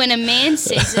 See, when a man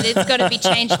says it, it's got to be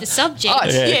changed the subject. Oh,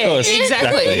 Yeah, of course.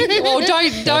 exactly. Well,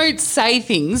 don't say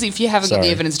things if you haven't got the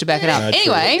Sorry. evidence to back it up.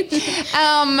 No, Anyway,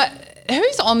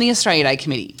 who's on the Australia Day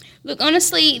committee? Look,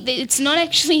 honestly, it's not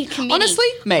actually a committee. Honestly?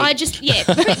 Me. I just,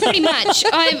 pretty much.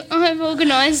 I've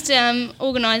organised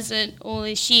it all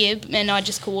this year, and I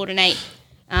just coordinate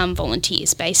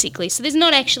volunteers, basically. So there's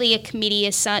not actually a committee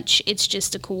as such. It's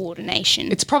just a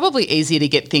coordination. It's probably easier to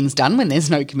get things done when there's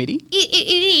no committee.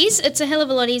 It is. It's a hell of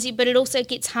a lot easier, but it also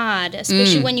gets hard,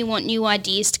 especially when you want new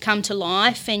ideas to come to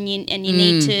life, and you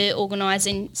need to organise.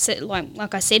 And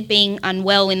like I said, being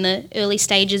unwell in the early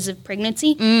stages of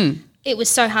pregnancy. It was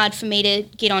so hard for me to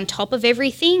get on top of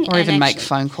everything. Or even make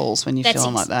phone calls when you're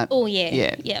feeling like that. Oh,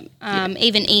 yeah.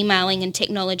 Even emailing and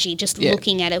technology, just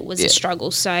looking at it was a struggle.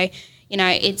 So,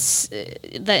 it's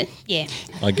I get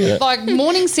it. Like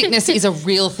morning sickness is a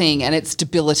real thing and it's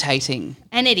debilitating.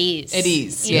 And it is. It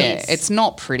is, It is. It's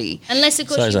not pretty. Unless, of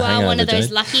course, So is you a are one hangover, of those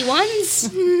Jade. lucky ones.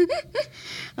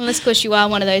 Unless, of course, you are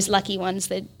one of those lucky ones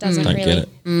that doesn't Don't really get it.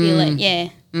 feel it. Yeah.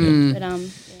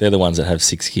 But, They're the ones that have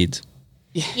 6 kids.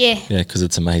 yeah. Yeah, because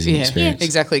it's amazing experience.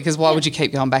 Exactly, because why would you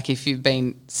keep going back if you've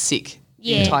been sick the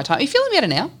Yeah. entire time? Are you feeling better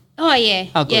now? Oh, yeah.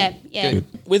 Oh, good. Yeah. Good.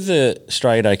 With the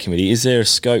Australia Day committee, is there a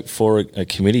scope for a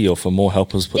committee or for more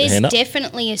helpers put their There's hand up?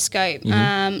 definitely a scope.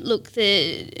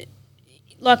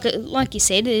 Look, like you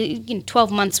said,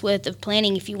 12 months worth of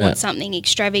planning if you want something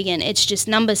extravagant. It's just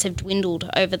numbers have dwindled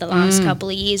over the last couple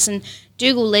of years, and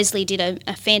Dougal Leslie did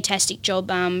a fantastic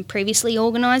job previously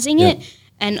organising it,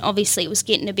 and obviously it was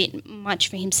getting a bit much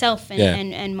for himself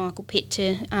and Michael Pitt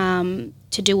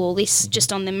to do all this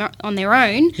just on their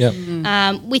own.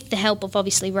 With the help of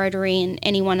obviously Rotary and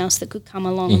anyone else that could come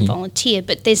along and volunteer.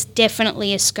 But there's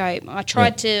definitely a scope. I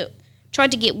tried to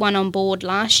get one on board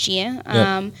last year.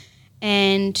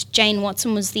 And Jane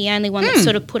Watson was the only one that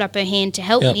sort of put up her hand to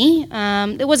help me.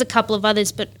 There was a couple of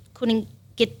others, but couldn't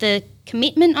get the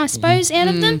commitment, I suppose, out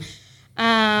of them.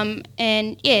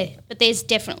 But there's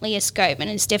definitely a scope, and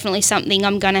it's definitely something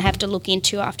I'm going to have to look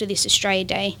into after this Australia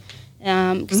Day,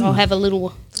 because I'll have a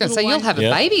little. So you'll have a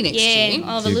baby next year. Yeah,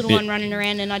 I'll have a little one running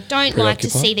around, and I don't like to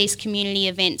see these community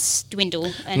events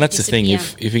dwindle. And that's the thing,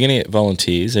 if you're going to get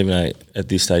volunteers, even though at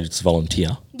this stage it's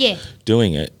volunteer,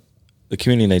 doing it, the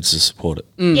community needs to support it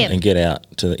and get out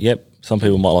to some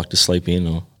people might like to sleep in,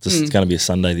 or it's going to be a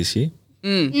Sunday this year.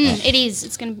 It is.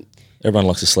 It's going to. Everyone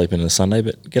likes to sleep in on a Sunday,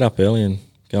 but get up early and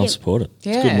go and support it.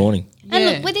 It's good morning. And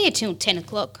look, we're there till 10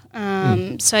 o'clock.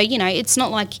 So, it's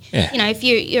not like, if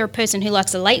you're a person who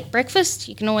likes a late breakfast,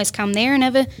 you can always come there and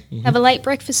have a late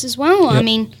breakfast as well. I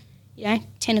mean,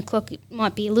 10 o'clock, it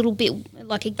might be a little bit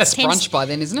like it's That's brunch by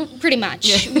then, isn't it? Pretty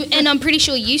much. And I'm pretty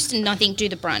sure Euston, I think, do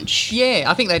the brunch. Yeah,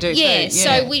 I think they do too. Yeah,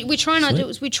 so we try not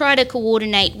to, we try to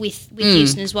coordinate with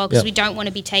Euston as well, because we don't want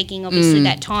to be taking, obviously,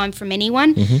 that time from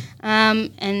anyone.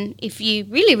 And if you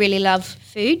really, really love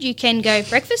food, you can go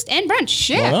breakfast and brunch.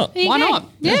 Yeah, why not?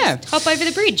 Yeah. Hop over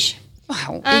the bridge.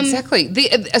 Wow, exactly.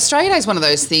 The Australia Day is one of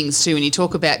those things too, when you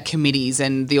talk about committees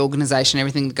and the organisation,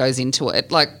 everything that goes into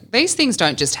it. Like, these things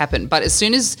don't just happen, but as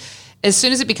soon as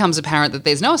it becomes apparent that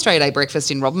there's no Australia Day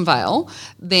breakfast in Robinvale,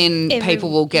 then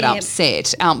people will get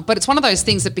upset. But it's one of those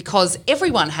things that, because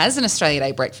everyone has an Australia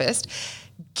Day breakfast,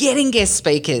 getting guest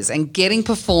speakers and getting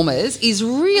performers is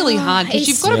really hard, because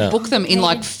you've got to book them in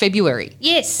like February.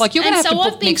 Yes. Like, you're going to have to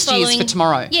book next year's for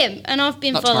tomorrow. Yeah, and I've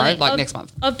been Not following. tomorrow, like next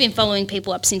month. I've been following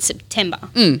people up since September,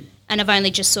 and I've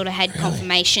only just sort of had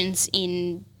confirmations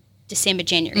in December,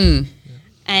 January.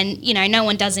 And, no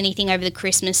one does anything over the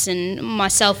Christmas, and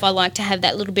myself, I like to have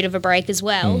that little bit of a break as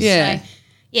well. Yeah. So,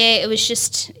 it was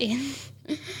just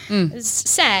it's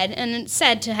sad, and it's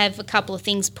sad to have a couple of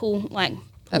things pull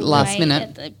at last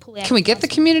minute. Can we get the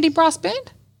community brass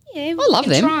band? Yeah, I love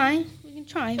them. We can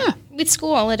try. With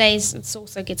school holidays, it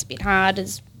also gets a bit hard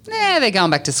as Yeah, they're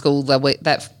going back to school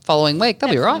that following week. They'll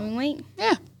be all right. following week.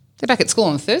 Yeah. They're back at school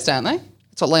on Thursday, aren't they?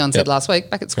 That's what Leon said last week.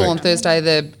 Back at school on Thursday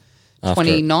the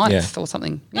 29th or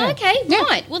something. Yeah. Okay,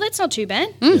 right. Well, that's not too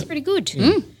bad. That's pretty good.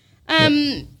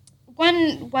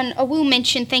 One I will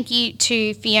mention, thank you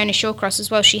to Fiona Shawcross as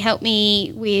well. She helped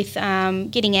me with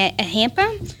getting a hamper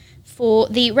for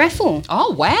the raffle.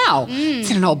 Oh, wow. It's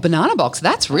in an old banana box.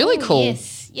 That's really cool.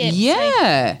 Yes.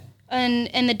 Yeah. So,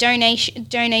 and the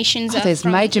donations are There's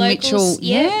from Major locals,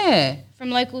 Mitchell. from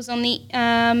locals on the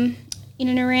in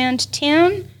and around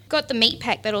town. Got the meat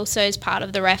pack that also is part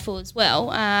of the raffle as well.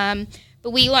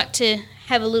 But we like to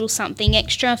have a little something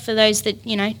extra for those that,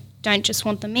 don't just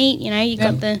want the meat. You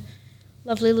got the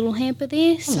lovely little hamper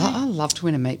there. So. I love to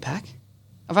win a meat pack.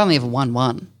 I've only ever won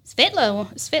one.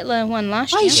 Svetla won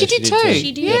last year. Oh, she did too.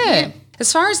 She did. Yeah.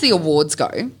 As far as the awards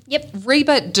go, Yep.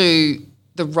 Reba do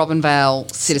the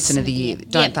Robinvale Citizen of the Year,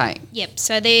 don't they? Yep.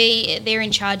 So they're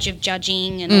in charge of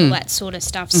judging and all that sort of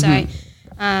stuff. So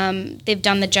they've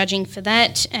done the judging for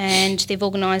that, and they've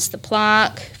organised the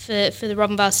plaque for the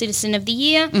Robinvale Citizen of the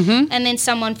Year, and then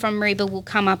someone from Reba will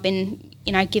come up and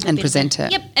give And a bit present of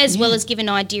it. Yep, as well as give an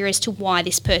idea as to why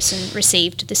this person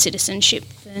received the citizenship.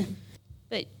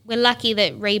 But we're lucky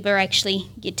that Reba actually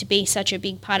get to be such a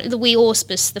big part of it. We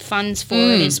auspice the funds for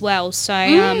it as well. So,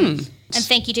 and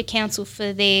thank you to Council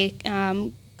for their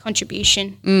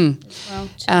contribution as well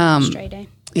to Australia Day.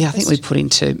 Yeah, I think we put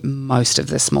into most of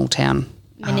the small town.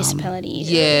 Municipality.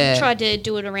 yeah. We tried to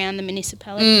do it around the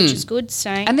municipality, which is good.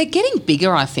 So And they're getting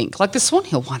bigger, I think. Like the Swan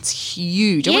Hill one's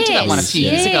huge. I went to that one a few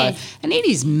years ago, and it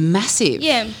is massive.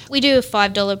 yeah, we do a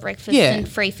 $5 breakfast Yeah. and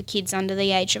free for kids under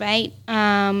the age of 8.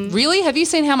 Really? Have you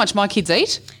seen how much my kids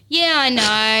eat? Yeah, I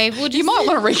know. We'll just, You might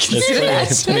want to reconsider that.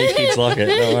 Plenty of kids like it.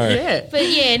 Don't worry. Yeah. But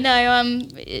yeah, no.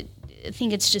 I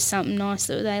think it's just something nice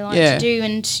that they like Yeah. to do,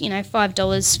 and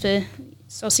 $5 for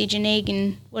sausage and egg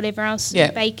and whatever else,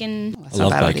 Yeah. bacon. That's I not a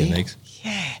love bad bacon idea. and eggs.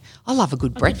 Yeah. I love a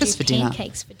good breakfast for dinner.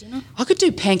 Pancakes for dinner. I could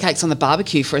do pancakes on the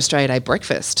barbecue for Australia Day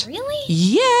breakfast. Really?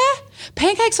 Yeah.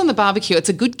 Pancakes on the barbecue. It's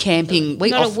a good camping.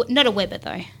 Not a Weber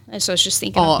though. That's what I was just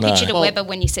thinking. Oh, I pictured no. a Weber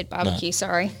when you said barbecue.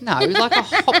 Sorry. No, like a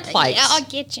hot plate. Yeah, I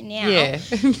get you now. Yeah.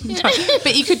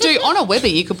 But you could do, on a Weber,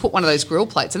 you could put one of those grill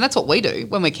plates, and that's what we do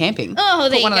when we're camping. Oh,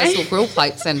 there Put one you of go. those little grill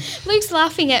plates and... Luke's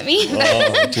laughing at me.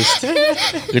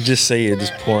 Could just see you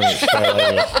just pouring it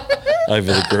straight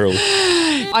over the grill.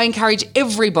 I encourage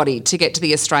everybody to get to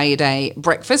the Australia Day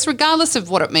breakfast, regardless of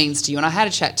what it means to you. And I had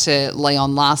a chat to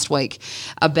Leon last week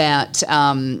about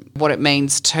what it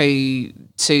means to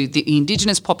the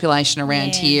Indigenous population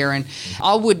around here, and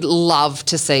I would love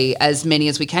to see as many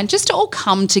as we can, just to all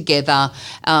come together.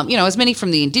 As many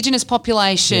from the Indigenous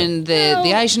population,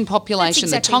 the Asian population,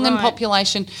 that's the Tongan exactly right.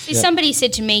 population. See, somebody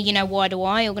said to me, why do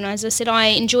I organise? I said, I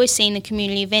enjoy seeing the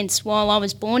community events. While I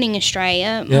was born in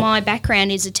Australia, my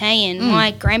background is Italian.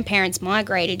 My grandparents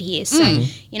migrated here. So,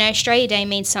 Australia Day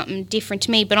means something different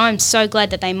to me, but I'm so glad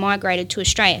that they migrated to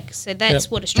Australia. So that's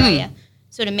what Australia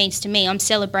sort of means to me. I'm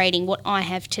celebrating what I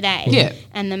have today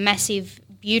and the massive,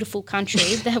 beautiful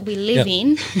country that we live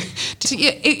in. So,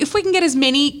 if we can get as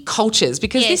many cultures,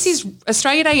 because this is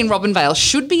Australia Day in Robinvale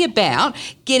should be about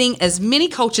getting as many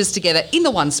cultures together in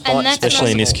the one spot.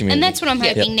 Especially in this community. And that's what I'm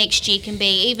hoping next year can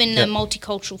be, even a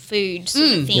multicultural food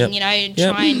sort of thing, try and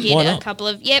get a couple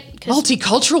of,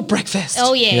 Multicultural breakfast.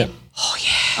 Oh, yeah. Yep. Oh,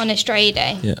 yeah. On Australia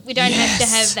Day. Yeah. We don't have to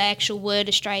have the actual word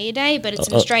Australia Day, but it's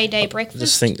an Australia Day breakfast.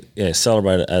 Just think,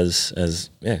 celebrate it as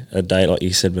a day, like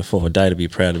you said before, a day to be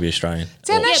proud to be Australian. It's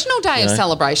our National Day of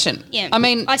celebration. Yeah. I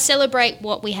mean, I celebrate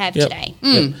what we have today.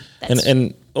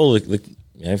 And all the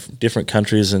different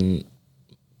countries and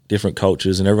different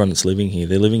cultures and everyone that's living here,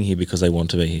 they're living here because they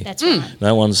want to be here. That's right.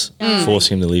 No one's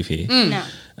forcing them to live here. No.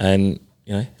 And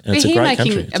and it's they're a here great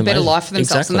making country. It's a better amazing. life for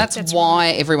themselves, Exactly. and that's why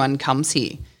everyone comes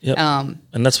here. Yep.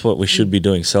 And that's what we should be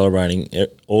doing, celebrating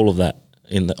all of that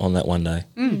on that one day,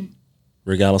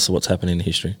 regardless of what's happened in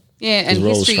history. Yeah, and we're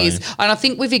all history is, Australian. and I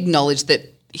think we've acknowledged that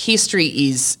history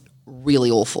is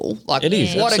really awful. Like It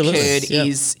is, what absolutely. occurred Yep.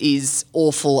 is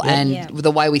awful, and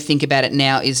the way we think about it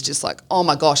now is just like, oh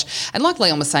my gosh. And like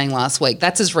Leon was saying last week,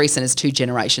 that's as recent as 2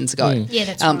 generations ago. Yeah,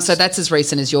 that's right. So that's as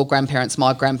recent as your grandparents,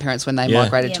 my grandparents, when they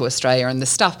migrated to Australia, and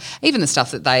even the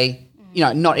stuff that they,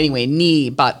 not anywhere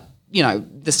near, but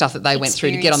the stuff that they went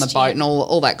through to get on the boat and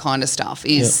all that kind of stuff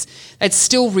it's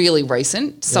still really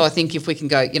recent. So I think if we can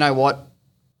go, you know what,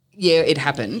 it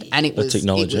happened, and Let's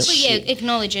acknowledge it.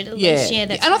 Acknowledge it at least. Yeah,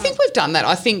 that's and I think we've done that.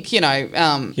 I think,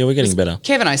 we're getting better.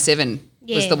 Kevin 07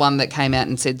 was the one that came out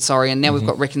and said sorry, and now we've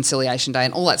got Reconciliation Day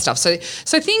and all that stuff. So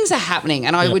things are happening,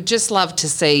 and I would just love to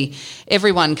see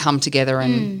everyone come together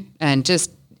and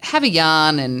just have a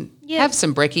yarn and have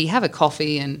some brekkie, have a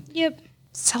coffee and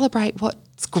celebrate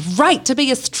what's great to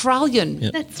be Australian.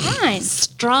 Yep. That's right.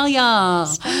 Australia.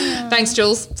 Thanks,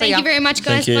 Jules. Thank you very much,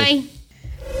 guys. Bye.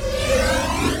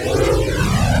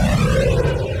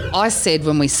 I said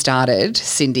when we started,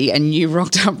 Cindy, and you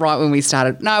rocked up right when we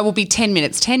started, no, it will be 10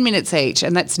 minutes each,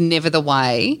 and that's never the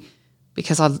way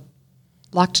because I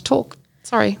like to talk.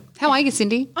 Sorry. How are you,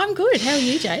 Cindy? I'm good. How are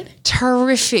you, Jade?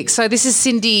 Terrific. So this is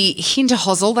Cindy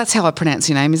Hinterhosel. That's how I pronounce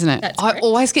your name, isn't it? That's I correct.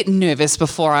 always get nervous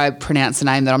before I pronounce a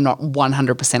name that I'm not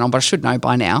 100% on, but I should know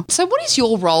by now. So what is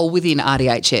your role within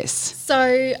RDHS?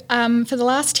 So for the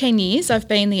last 10 years, I've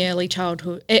been the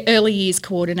early years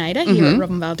coordinator here at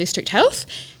Robinvale District Health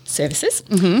Services.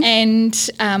 And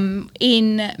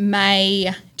in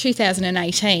May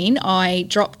 2018, I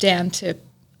dropped down to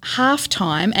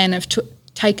half-time and have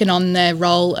taken on the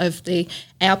role of the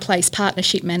Our Place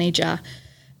Partnership Manager,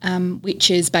 which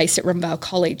is based at Robinvale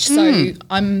College. So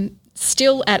I'm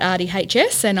still at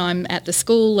RDHS and I'm at the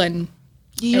school and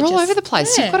You're all over the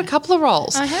place. Yeah. You've got a couple of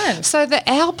roles. I have. So the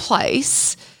Our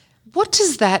Place, what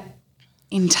does that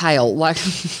entail? Like,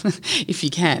 if you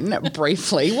can,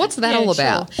 briefly, what's that all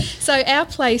about? Sure. So Our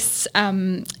Place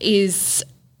is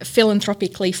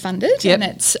philanthropically funded and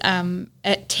it's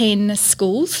at 10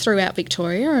 schools throughout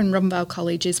Victoria, and Robinvale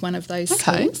College is one of those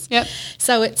schools. Yep.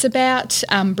 So it's about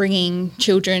bringing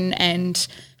children and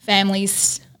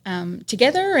families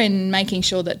together and making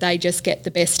sure that they just get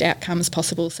the best outcomes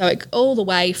possible. So all the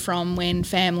way from when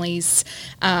families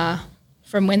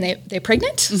from when they're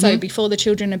pregnant, so before the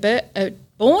children are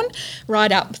born,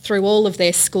 right up through all of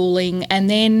their schooling, and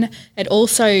then it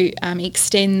also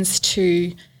extends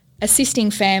to assisting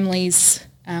families,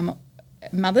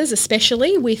 mothers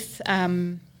especially, with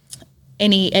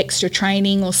any extra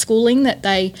training or schooling that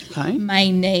they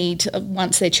may need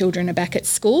once their children are back at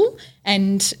school,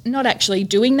 and not actually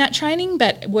doing that training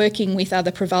but working with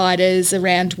other providers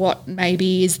around what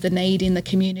maybe is the need in the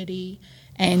community.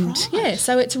 And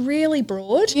so it's really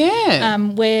broad. Yeah.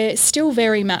 We're still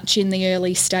very much in the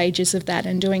early stages of that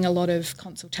and doing a lot of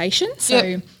consultation.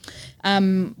 So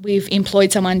we've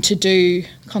employed someone to do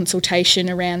consultation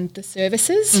around the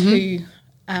services who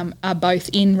are both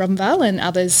in Robinvale and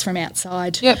others from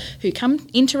outside who come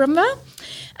into Robinvale.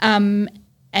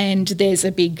 And there's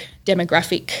a big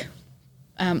demographic.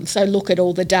 So look at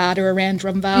all the data around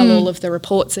Robinvale, all of the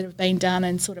reports that have been done,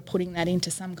 and sort of putting that into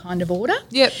some kind of order.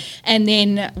 Yep. And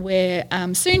then we're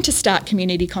soon to start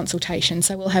community consultation.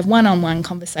 So we'll have one-on-one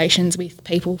conversations with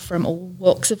people from all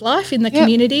walks of life in the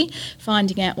community,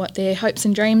 finding out what their hopes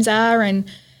and dreams are and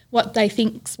what they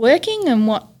think's working and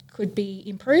what could be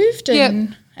improved.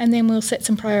 And then we'll set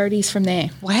some priorities from there.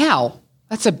 Wow.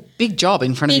 That's a big job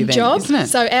in front of you then, isn't it?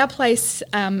 So Our Place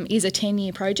is a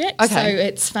 10-year project. So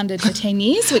it's funded for 10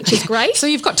 years, which is great. So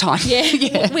you've got time.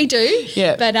 Yeah, we do.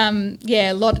 Yeah. But,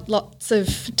 lots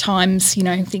of times,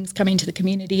 things come into the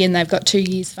community and they've got 2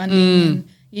 years funding and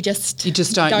you just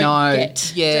don't know.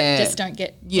 Just don't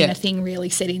get anything really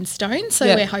set in stone.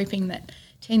 So we're hoping that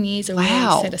 10 years will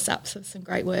really set us up for some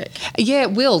great work. Yeah,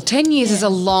 it will. 10 years is a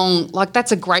long,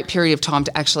 that's a great period of time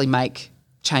to actually make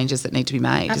changes that need to be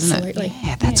made, isn't it?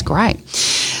 Yeah, that's great.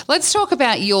 Let's talk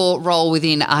about your role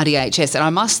within RDHS, and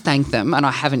I must thank them, and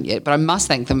I haven't yet, but I must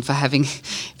thank them for having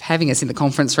us in the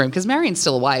conference room, because Marion's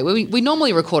still away. We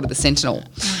normally record at the Sentinel,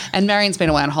 and Marion's been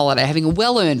away on holiday having a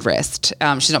well-earned rest.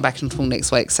 She's not back until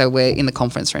next week, so we're in the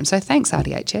conference room. So thanks,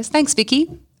 RDHS. Thanks,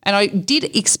 Vicky. And I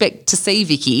did expect to see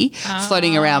Vicky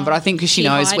floating around, but I think because she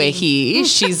knows we're here,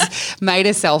 she's made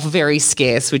herself very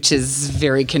scarce, which is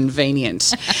very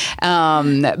convenient.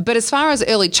 But as far as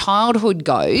early childhood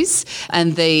goes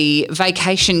and the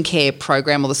vacation care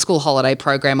program or the school holiday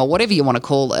program or whatever you want to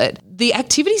call it, the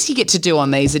activities you get to do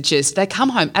on these are just, they come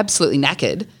home absolutely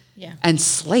knackered. And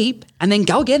sleep and then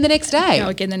go again the next day.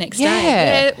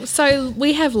 Yeah. So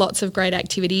we have lots of great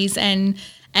activities, and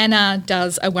Anna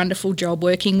does a wonderful job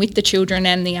working with the children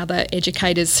and the other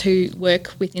educators who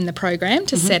work within the program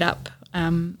to set up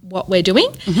what we're doing.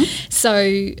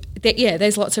 So,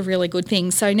 there's lots of really good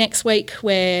things. So next week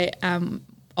we're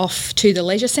off to the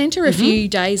leisure centre a few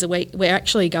days a week. We're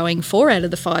actually going 4 out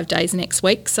of the 5 days next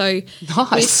week. So we've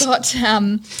got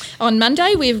on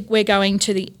Monday we're going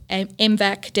to the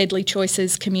MVAC Deadly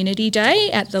Choices Community Day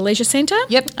at the leisure centre.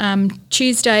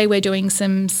 Tuesday we're doing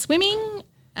some swimming.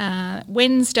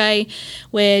 Wednesday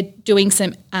we're doing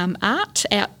some art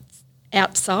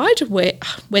outside,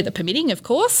 weather permitting, of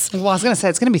course. Well, I was going to say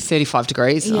it's going to be 35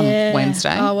 degrees on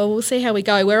Wednesday. Oh, well, we'll see how we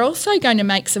go. We're also going to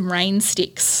make some rain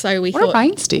sticks. So we What are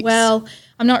rain sticks? Well,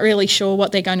 I'm not really sure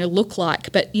what they're going to look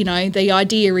like, but, the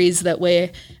idea is that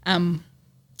we're,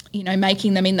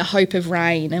 making them in the hope of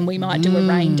rain, and we might do a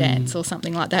rain dance or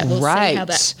something like that. We'll see how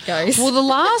that goes. Well, the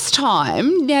last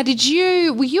time, now,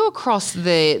 were you across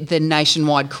the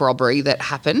nationwide corroboree that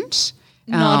happened?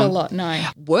 Not a lot, no.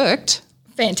 Worked.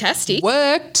 Fantastic.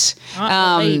 Worked. Right,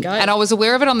 well, there you go. And I was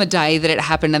aware of it on the day that it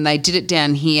happened, and they did it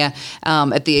down here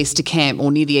at the Easter camp,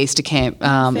 or near the Easter camp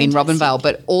in Robinvale.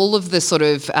 But all of the sort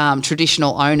of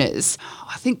traditional owners,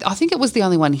 I think it was the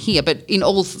only one here, but in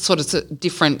all sort of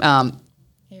different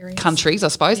countries, I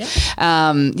suppose.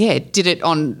 Did it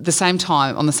on the same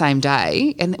time, on the same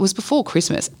day, and it was before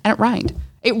Christmas, and it rained.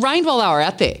 It rained while they were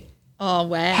out there. Oh,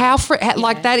 wow.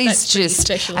 That is that's just,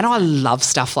 special, and I love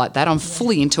stuff like that. I'm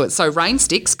fully into it. So rain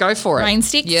sticks, go for it. Rain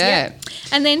sticks, yeah.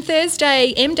 And then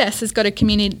Thursday, MDAS has got a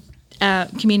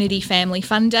community family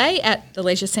fun day at the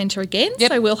leisure centre again.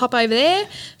 Yep. So we'll hop over there.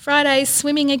 Friday's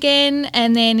swimming again,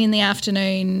 and then in the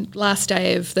afternoon, last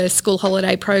day of the school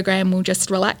holiday program, we'll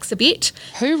just relax a bit.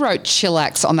 Who wrote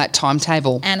chillax on that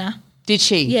timetable? Anna. Did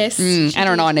she? Yes. Anna did.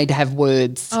 and I need to have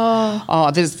words.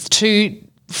 There's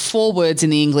 4 words in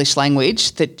the English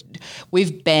language that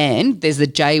we've banned. There's the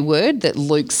J word that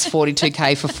Luke's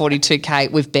 42K for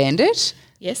 42K. We've banned it.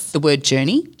 Yes. The word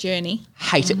journey. Journey.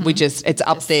 Hate it. It's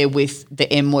up there with the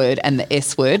M word and the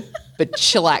S word, but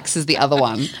chillax is the other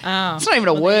one. It's not even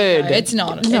a word. It's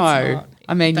not. No.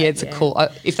 I mean, it's a cool,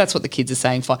 if that's what the kids are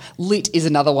saying, fine. Lit is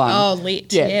another one. Oh,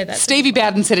 lit. Yeah, that's Stevie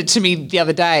Bowden said it to me the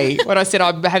other day when I said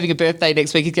I'm having a birthday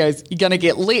next week. He goes, "You're going to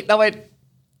get lit." And I went,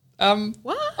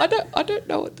 what? I don't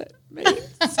know what that means.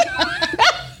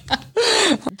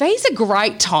 These are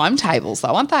great timetables though,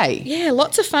 aren't they? Yeah,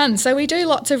 lots of fun. So we do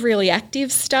lots of really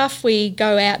active stuff. We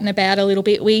go out and about a little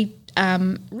bit. We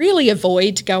really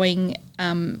avoid going, to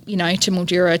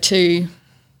Mildura to,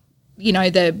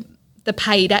 the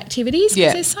paid activities,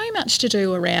 because there's so much to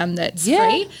do around that's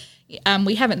free.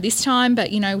 We haven't this time,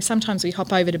 but, sometimes we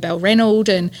hop over to Balrenald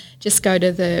and just go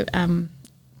to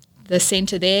the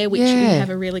centre there, which we have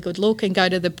a really good look, and go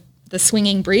to the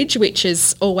swinging bridge, which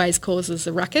always causes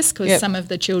a ruckus because some of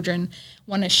the children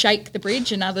want to shake the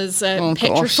bridge and others are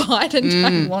petrified and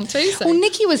don't want to. So well,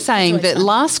 Nikki was saying that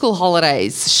last school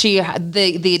holidays,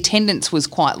 the attendance was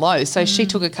quite low, so she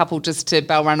took a couple just to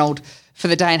Balrenald for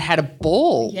the day and had a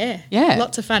ball. Yeah,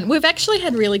 lots of fun. We've actually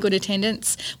had really good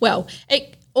attendance. Well,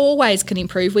 it always can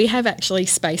improve. We have actually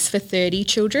space for 30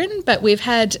 children, but we've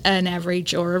had an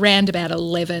average or around about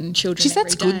 11 children every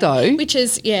that's day, good though. which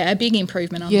is, a big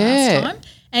improvement on last time.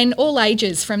 And all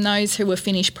ages, from those who were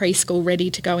finished preschool ready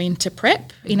to go into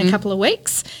prep in a couple of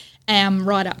weeks,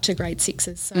 right up to grade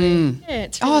 6s. So,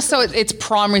 it's really so it's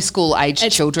primary school age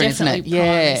children, isn't it?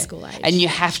 Primary school age. And you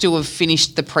have to have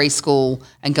finished the preschool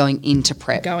and going into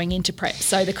prep.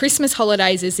 So the Christmas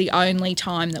holidays is the only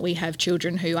time that we have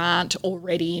children who aren't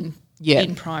already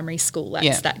in primary school.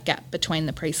 That's that gap between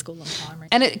the preschool and primary.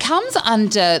 And it comes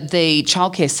under the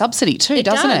childcare subsidy too,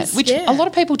 doesn't it? Which a lot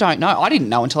of people don't know. I didn't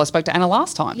know until I spoke to Anna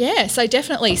last time. Yeah, so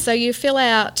definitely. So you fill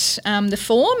out the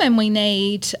form, and we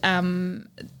need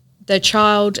the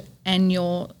child and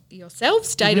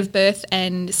yourselves, date of birth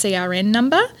and CRN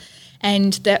number,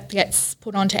 and that gets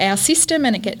put onto our system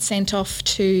and it gets sent off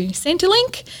to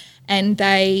Centrelink, and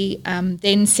they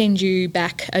then send you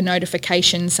back a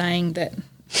notification saying that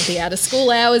the out of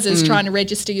school hours is trying to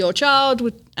register your child.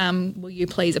 Will you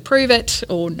please approve it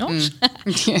or not?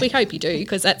 We hope you do,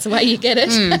 because that's the way you get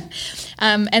it.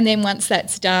 And then once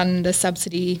that's done, the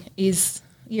subsidy is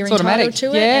you're entitled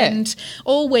to it. And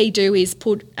all we do is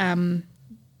put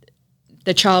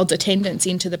the child's attendance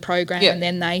into the program, and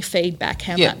then they feed back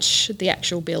how much the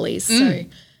actual bill is. So,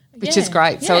 which is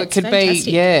great. So it could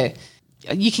fantastic.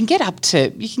 You can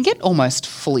get almost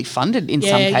fully funded in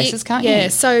some cases, can't you? Yeah.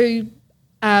 So,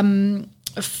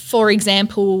 for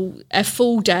example, a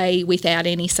full day without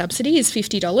any subsidy is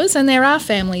 $50, and there are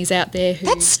families out there who...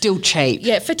 That's still cheap.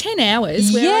 Yeah, for 10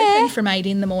 hours. We're open from 8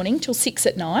 in the morning till 6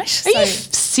 at night. Are you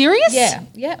serious?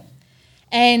 Yeah.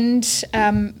 And,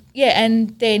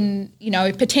 and then,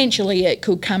 potentially it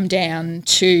could come down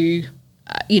to,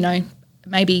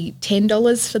 maybe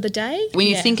 $10 for the day. When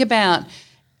you think about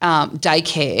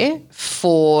daycare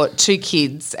for 2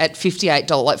 kids at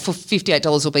 $58, for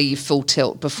 $58 will be your full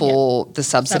tilt before the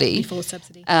subsidy. Before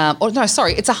subsidy.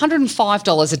 It's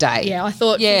 $105 a day. Yeah, I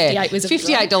thought 58 was a bit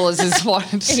 $58 is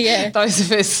what those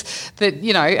of us that,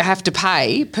 have to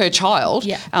pay per child.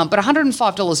 Yeah. But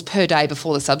 $105 per day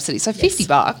before the subsidy. So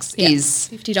 $50 is...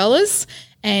 $50.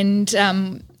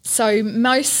 And So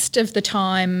most of the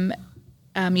time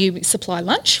you supply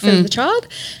lunch for the child.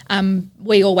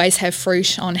 We always have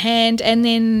fruit on hand, and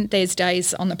then there's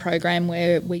days on the program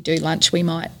where we do lunch. We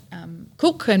might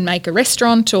cook and make a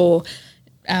restaurant, or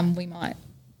we might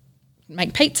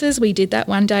make pizzas. We did that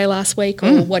one day last week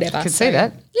or whatever. I can see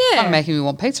that. Yeah. Kind of making me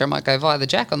want pizza. I might go via the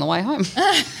Jack on the way home.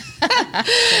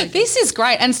 This is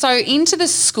great. And so into the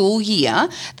school year,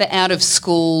 the out of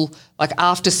school, like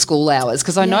after school hours,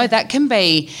 because I know that can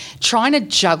be trying to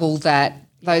juggle that.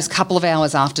 Those couple of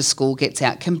hours after school gets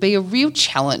out can be a real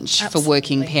challenge for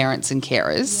working parents and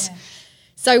carers. Yeah.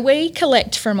 So we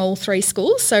collect from all three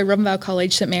schools, so Robinvale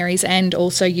College, St Mary's and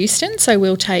also Euston. So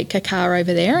we'll take a car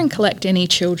over there and collect any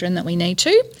children that we need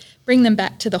to, bring them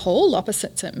back to the hall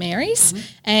opposite St Mary's,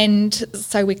 and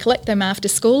so we collect them after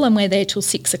school and we're there till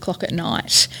 6 o'clock at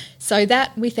night. So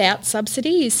that without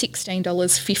subsidy is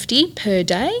 $16.50 per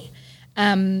day.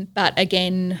 But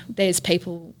again, there's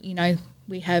people,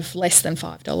 we have less than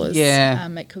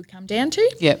 $5 it could come down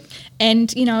to. Yep.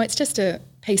 And, it's just a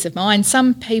peace of mind.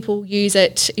 Some people use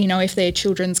it, if their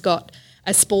children's got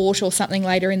a sport or something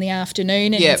later in the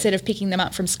afternoon, and instead of picking them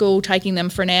up from school, taking them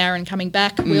for an hour and coming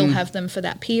back, we'll have them for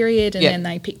that period, and then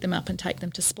they pick them up and take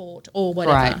them to sport or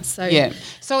whatever. Right.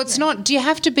 So it's not, do you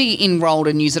have to be enrolled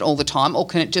and use it all the time, or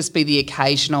can it just be the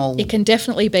occasional? It can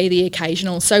definitely be the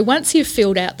occasional. So once you've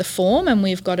filled out the form and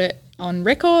we've got it on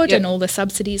record and all the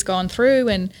subsidies gone through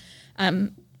and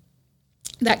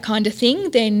that kind of thing,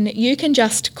 then you can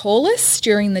just call us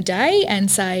during the day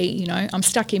and say, I'm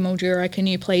stuck in Mildura, can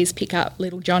you please pick up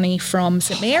little Johnny from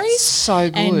St Mary's? So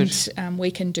good. And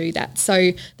we can do that.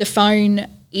 So the phone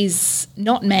is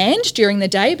not manned during the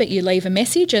day, but you leave a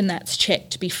message and that's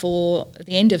checked before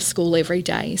the end of school every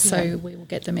day. So we will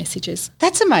get the messages.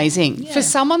 That's amazing. For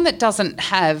someone that doesn't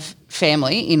have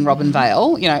family in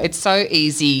Robinvale, it's so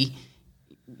easy,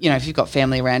 if you've got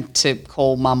family around, to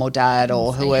call mum or dad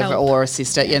or whoever or a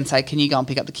sister and say, can you go and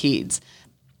pick up the kids?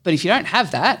 But if you don't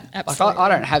have that, like I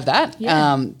don't have that,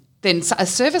 then a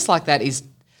service like that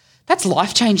that's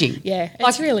life-changing. Yeah,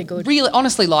 it's really good. Really,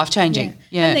 honestly, life-changing.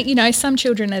 Yeah. And some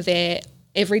children are there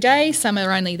every day. Some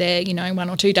are only there, 1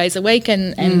 or 2 days a week,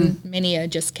 and many are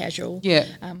just casual. Yeah.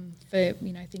 For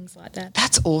things like that.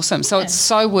 That's awesome. So it's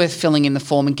so worth filling in the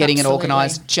form and getting it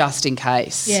organised just in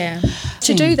case. Yeah.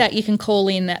 To do that, you can call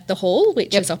in at the hall,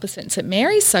 which is opposite St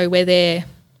Mary's. So we're there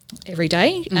every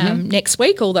day next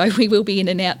week, although we will be in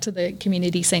and out to the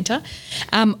community centre.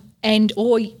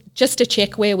 Or just to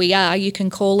check where we are, you can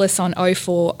call us on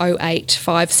 0408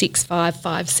 565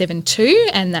 572,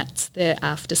 and that's the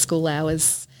after school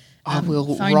hours. I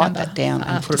will write that down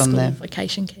and put it on there.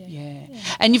 Vacation care. Yeah.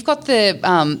 And you've got the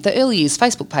early years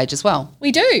Facebook page as well.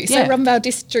 We do. So Robinvale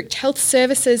District Health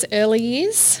Services Early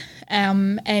Years,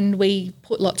 and we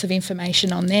put lots of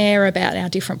information on there about our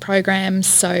different programs.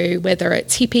 So whether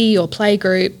it's hippie or play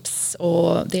groups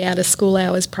or the out of school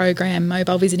hours program,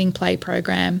 mobile visiting play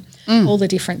program, all the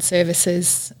different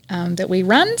services that we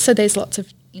run. So there's lots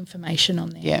of information on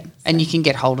there. Yeah, and you can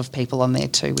get hold of people on there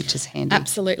too, which is handy.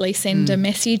 Absolutely. Send a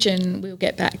message and we'll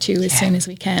get back to you as soon as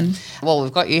we can. Well,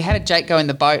 we've got you. How did Jake go in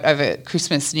the boat over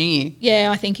Christmas, New Year? Yeah,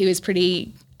 I think he was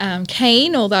pretty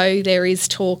keen, although there is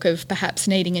talk of perhaps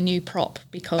needing a new prop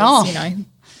because,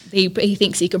 he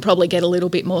thinks he could probably get a little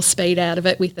bit more speed out of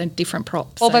it with a different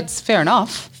prop. Well, that's fair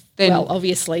enough. Then, well,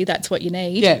 obviously, that's what you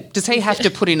need. Yeah. Does he have to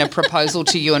put in a proposal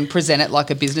to you and present it like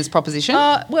a business proposition?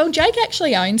 Well, Jake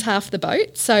actually owns half the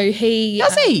boat, so he...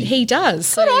 Does he? He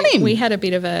does. Good on him. We had a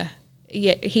bit of a...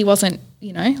 Yeah, he wasn't,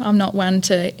 I'm not one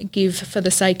to give for the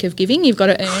sake of giving. You've got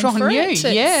to earn for it.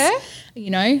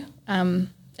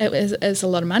 It's a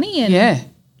lot of money and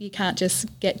you can't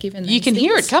just get given these You can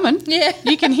hear it coming. Yeah.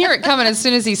 You can hear it coming as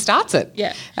soon as he starts it.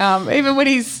 Yeah. Even when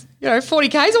he's... 40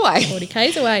 k's away. 40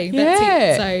 k's away.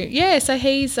 That's it. So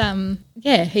he's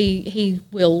he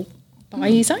will buy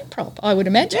his own prop, I would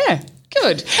imagine. Yeah,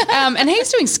 good. And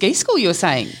he's doing ski school, you were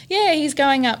saying. Yeah, he's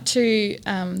going up to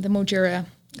the Mildura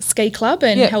Ski Club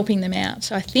and helping them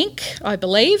out. I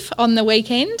believe on the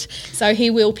weekend. So he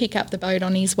will pick up the boat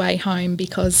on his way home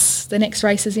because the next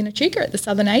race is in Echuca at the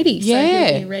Southern 80. Yeah.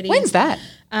 So he'll be ready. When's that?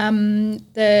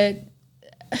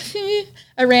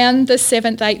 Around the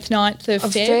 7th, 8th, 9th of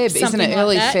Feb, isn't it?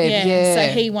 Early like Feb, yeah. So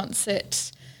he wants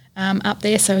it up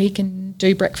there so he can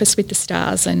do breakfast with the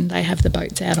stars and they have the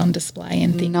boats out on display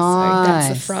and things. Nice. So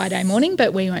that's a Friday morning,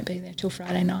 but we won't be there till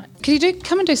Friday night. Can you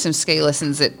come and do some ski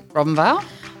lessons at Robinvale?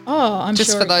 Oh, I'm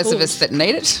just sure for those of us that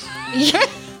need it. Yeah.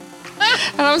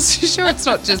 And I'm sure it's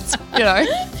not just,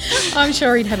 I'm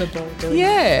sure he'd have a ball doing it.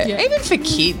 Yeah. Even for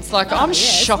kids. I'm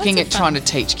shocking at trying to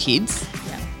teach kids.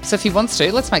 So if he wants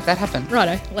to, let's make that happen.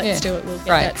 Righto, let's do it. We'll get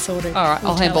that sorted. All right,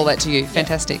 We'll I'll tell handball him. that to you.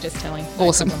 Fantastic. Just tell him.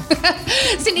 Awesome.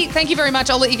 Cindy, thank you very much.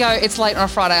 I'll let you go. It's late on a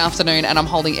Friday afternoon and I'm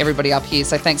holding everybody up here.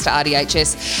 So thanks to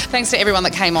RDHS. Thanks to everyone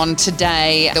that came on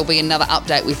today. There'll be another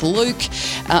update with Luke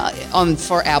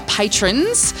for our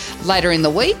patrons later in the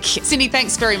week. Cindy,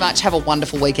 thanks very much. Have a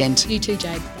wonderful weekend. You too,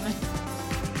 Jade. Bye.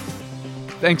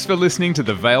 Thanks for listening to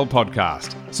The Vale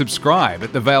Podcast. Subscribe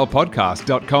at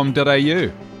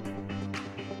thevalePodcast.com.au.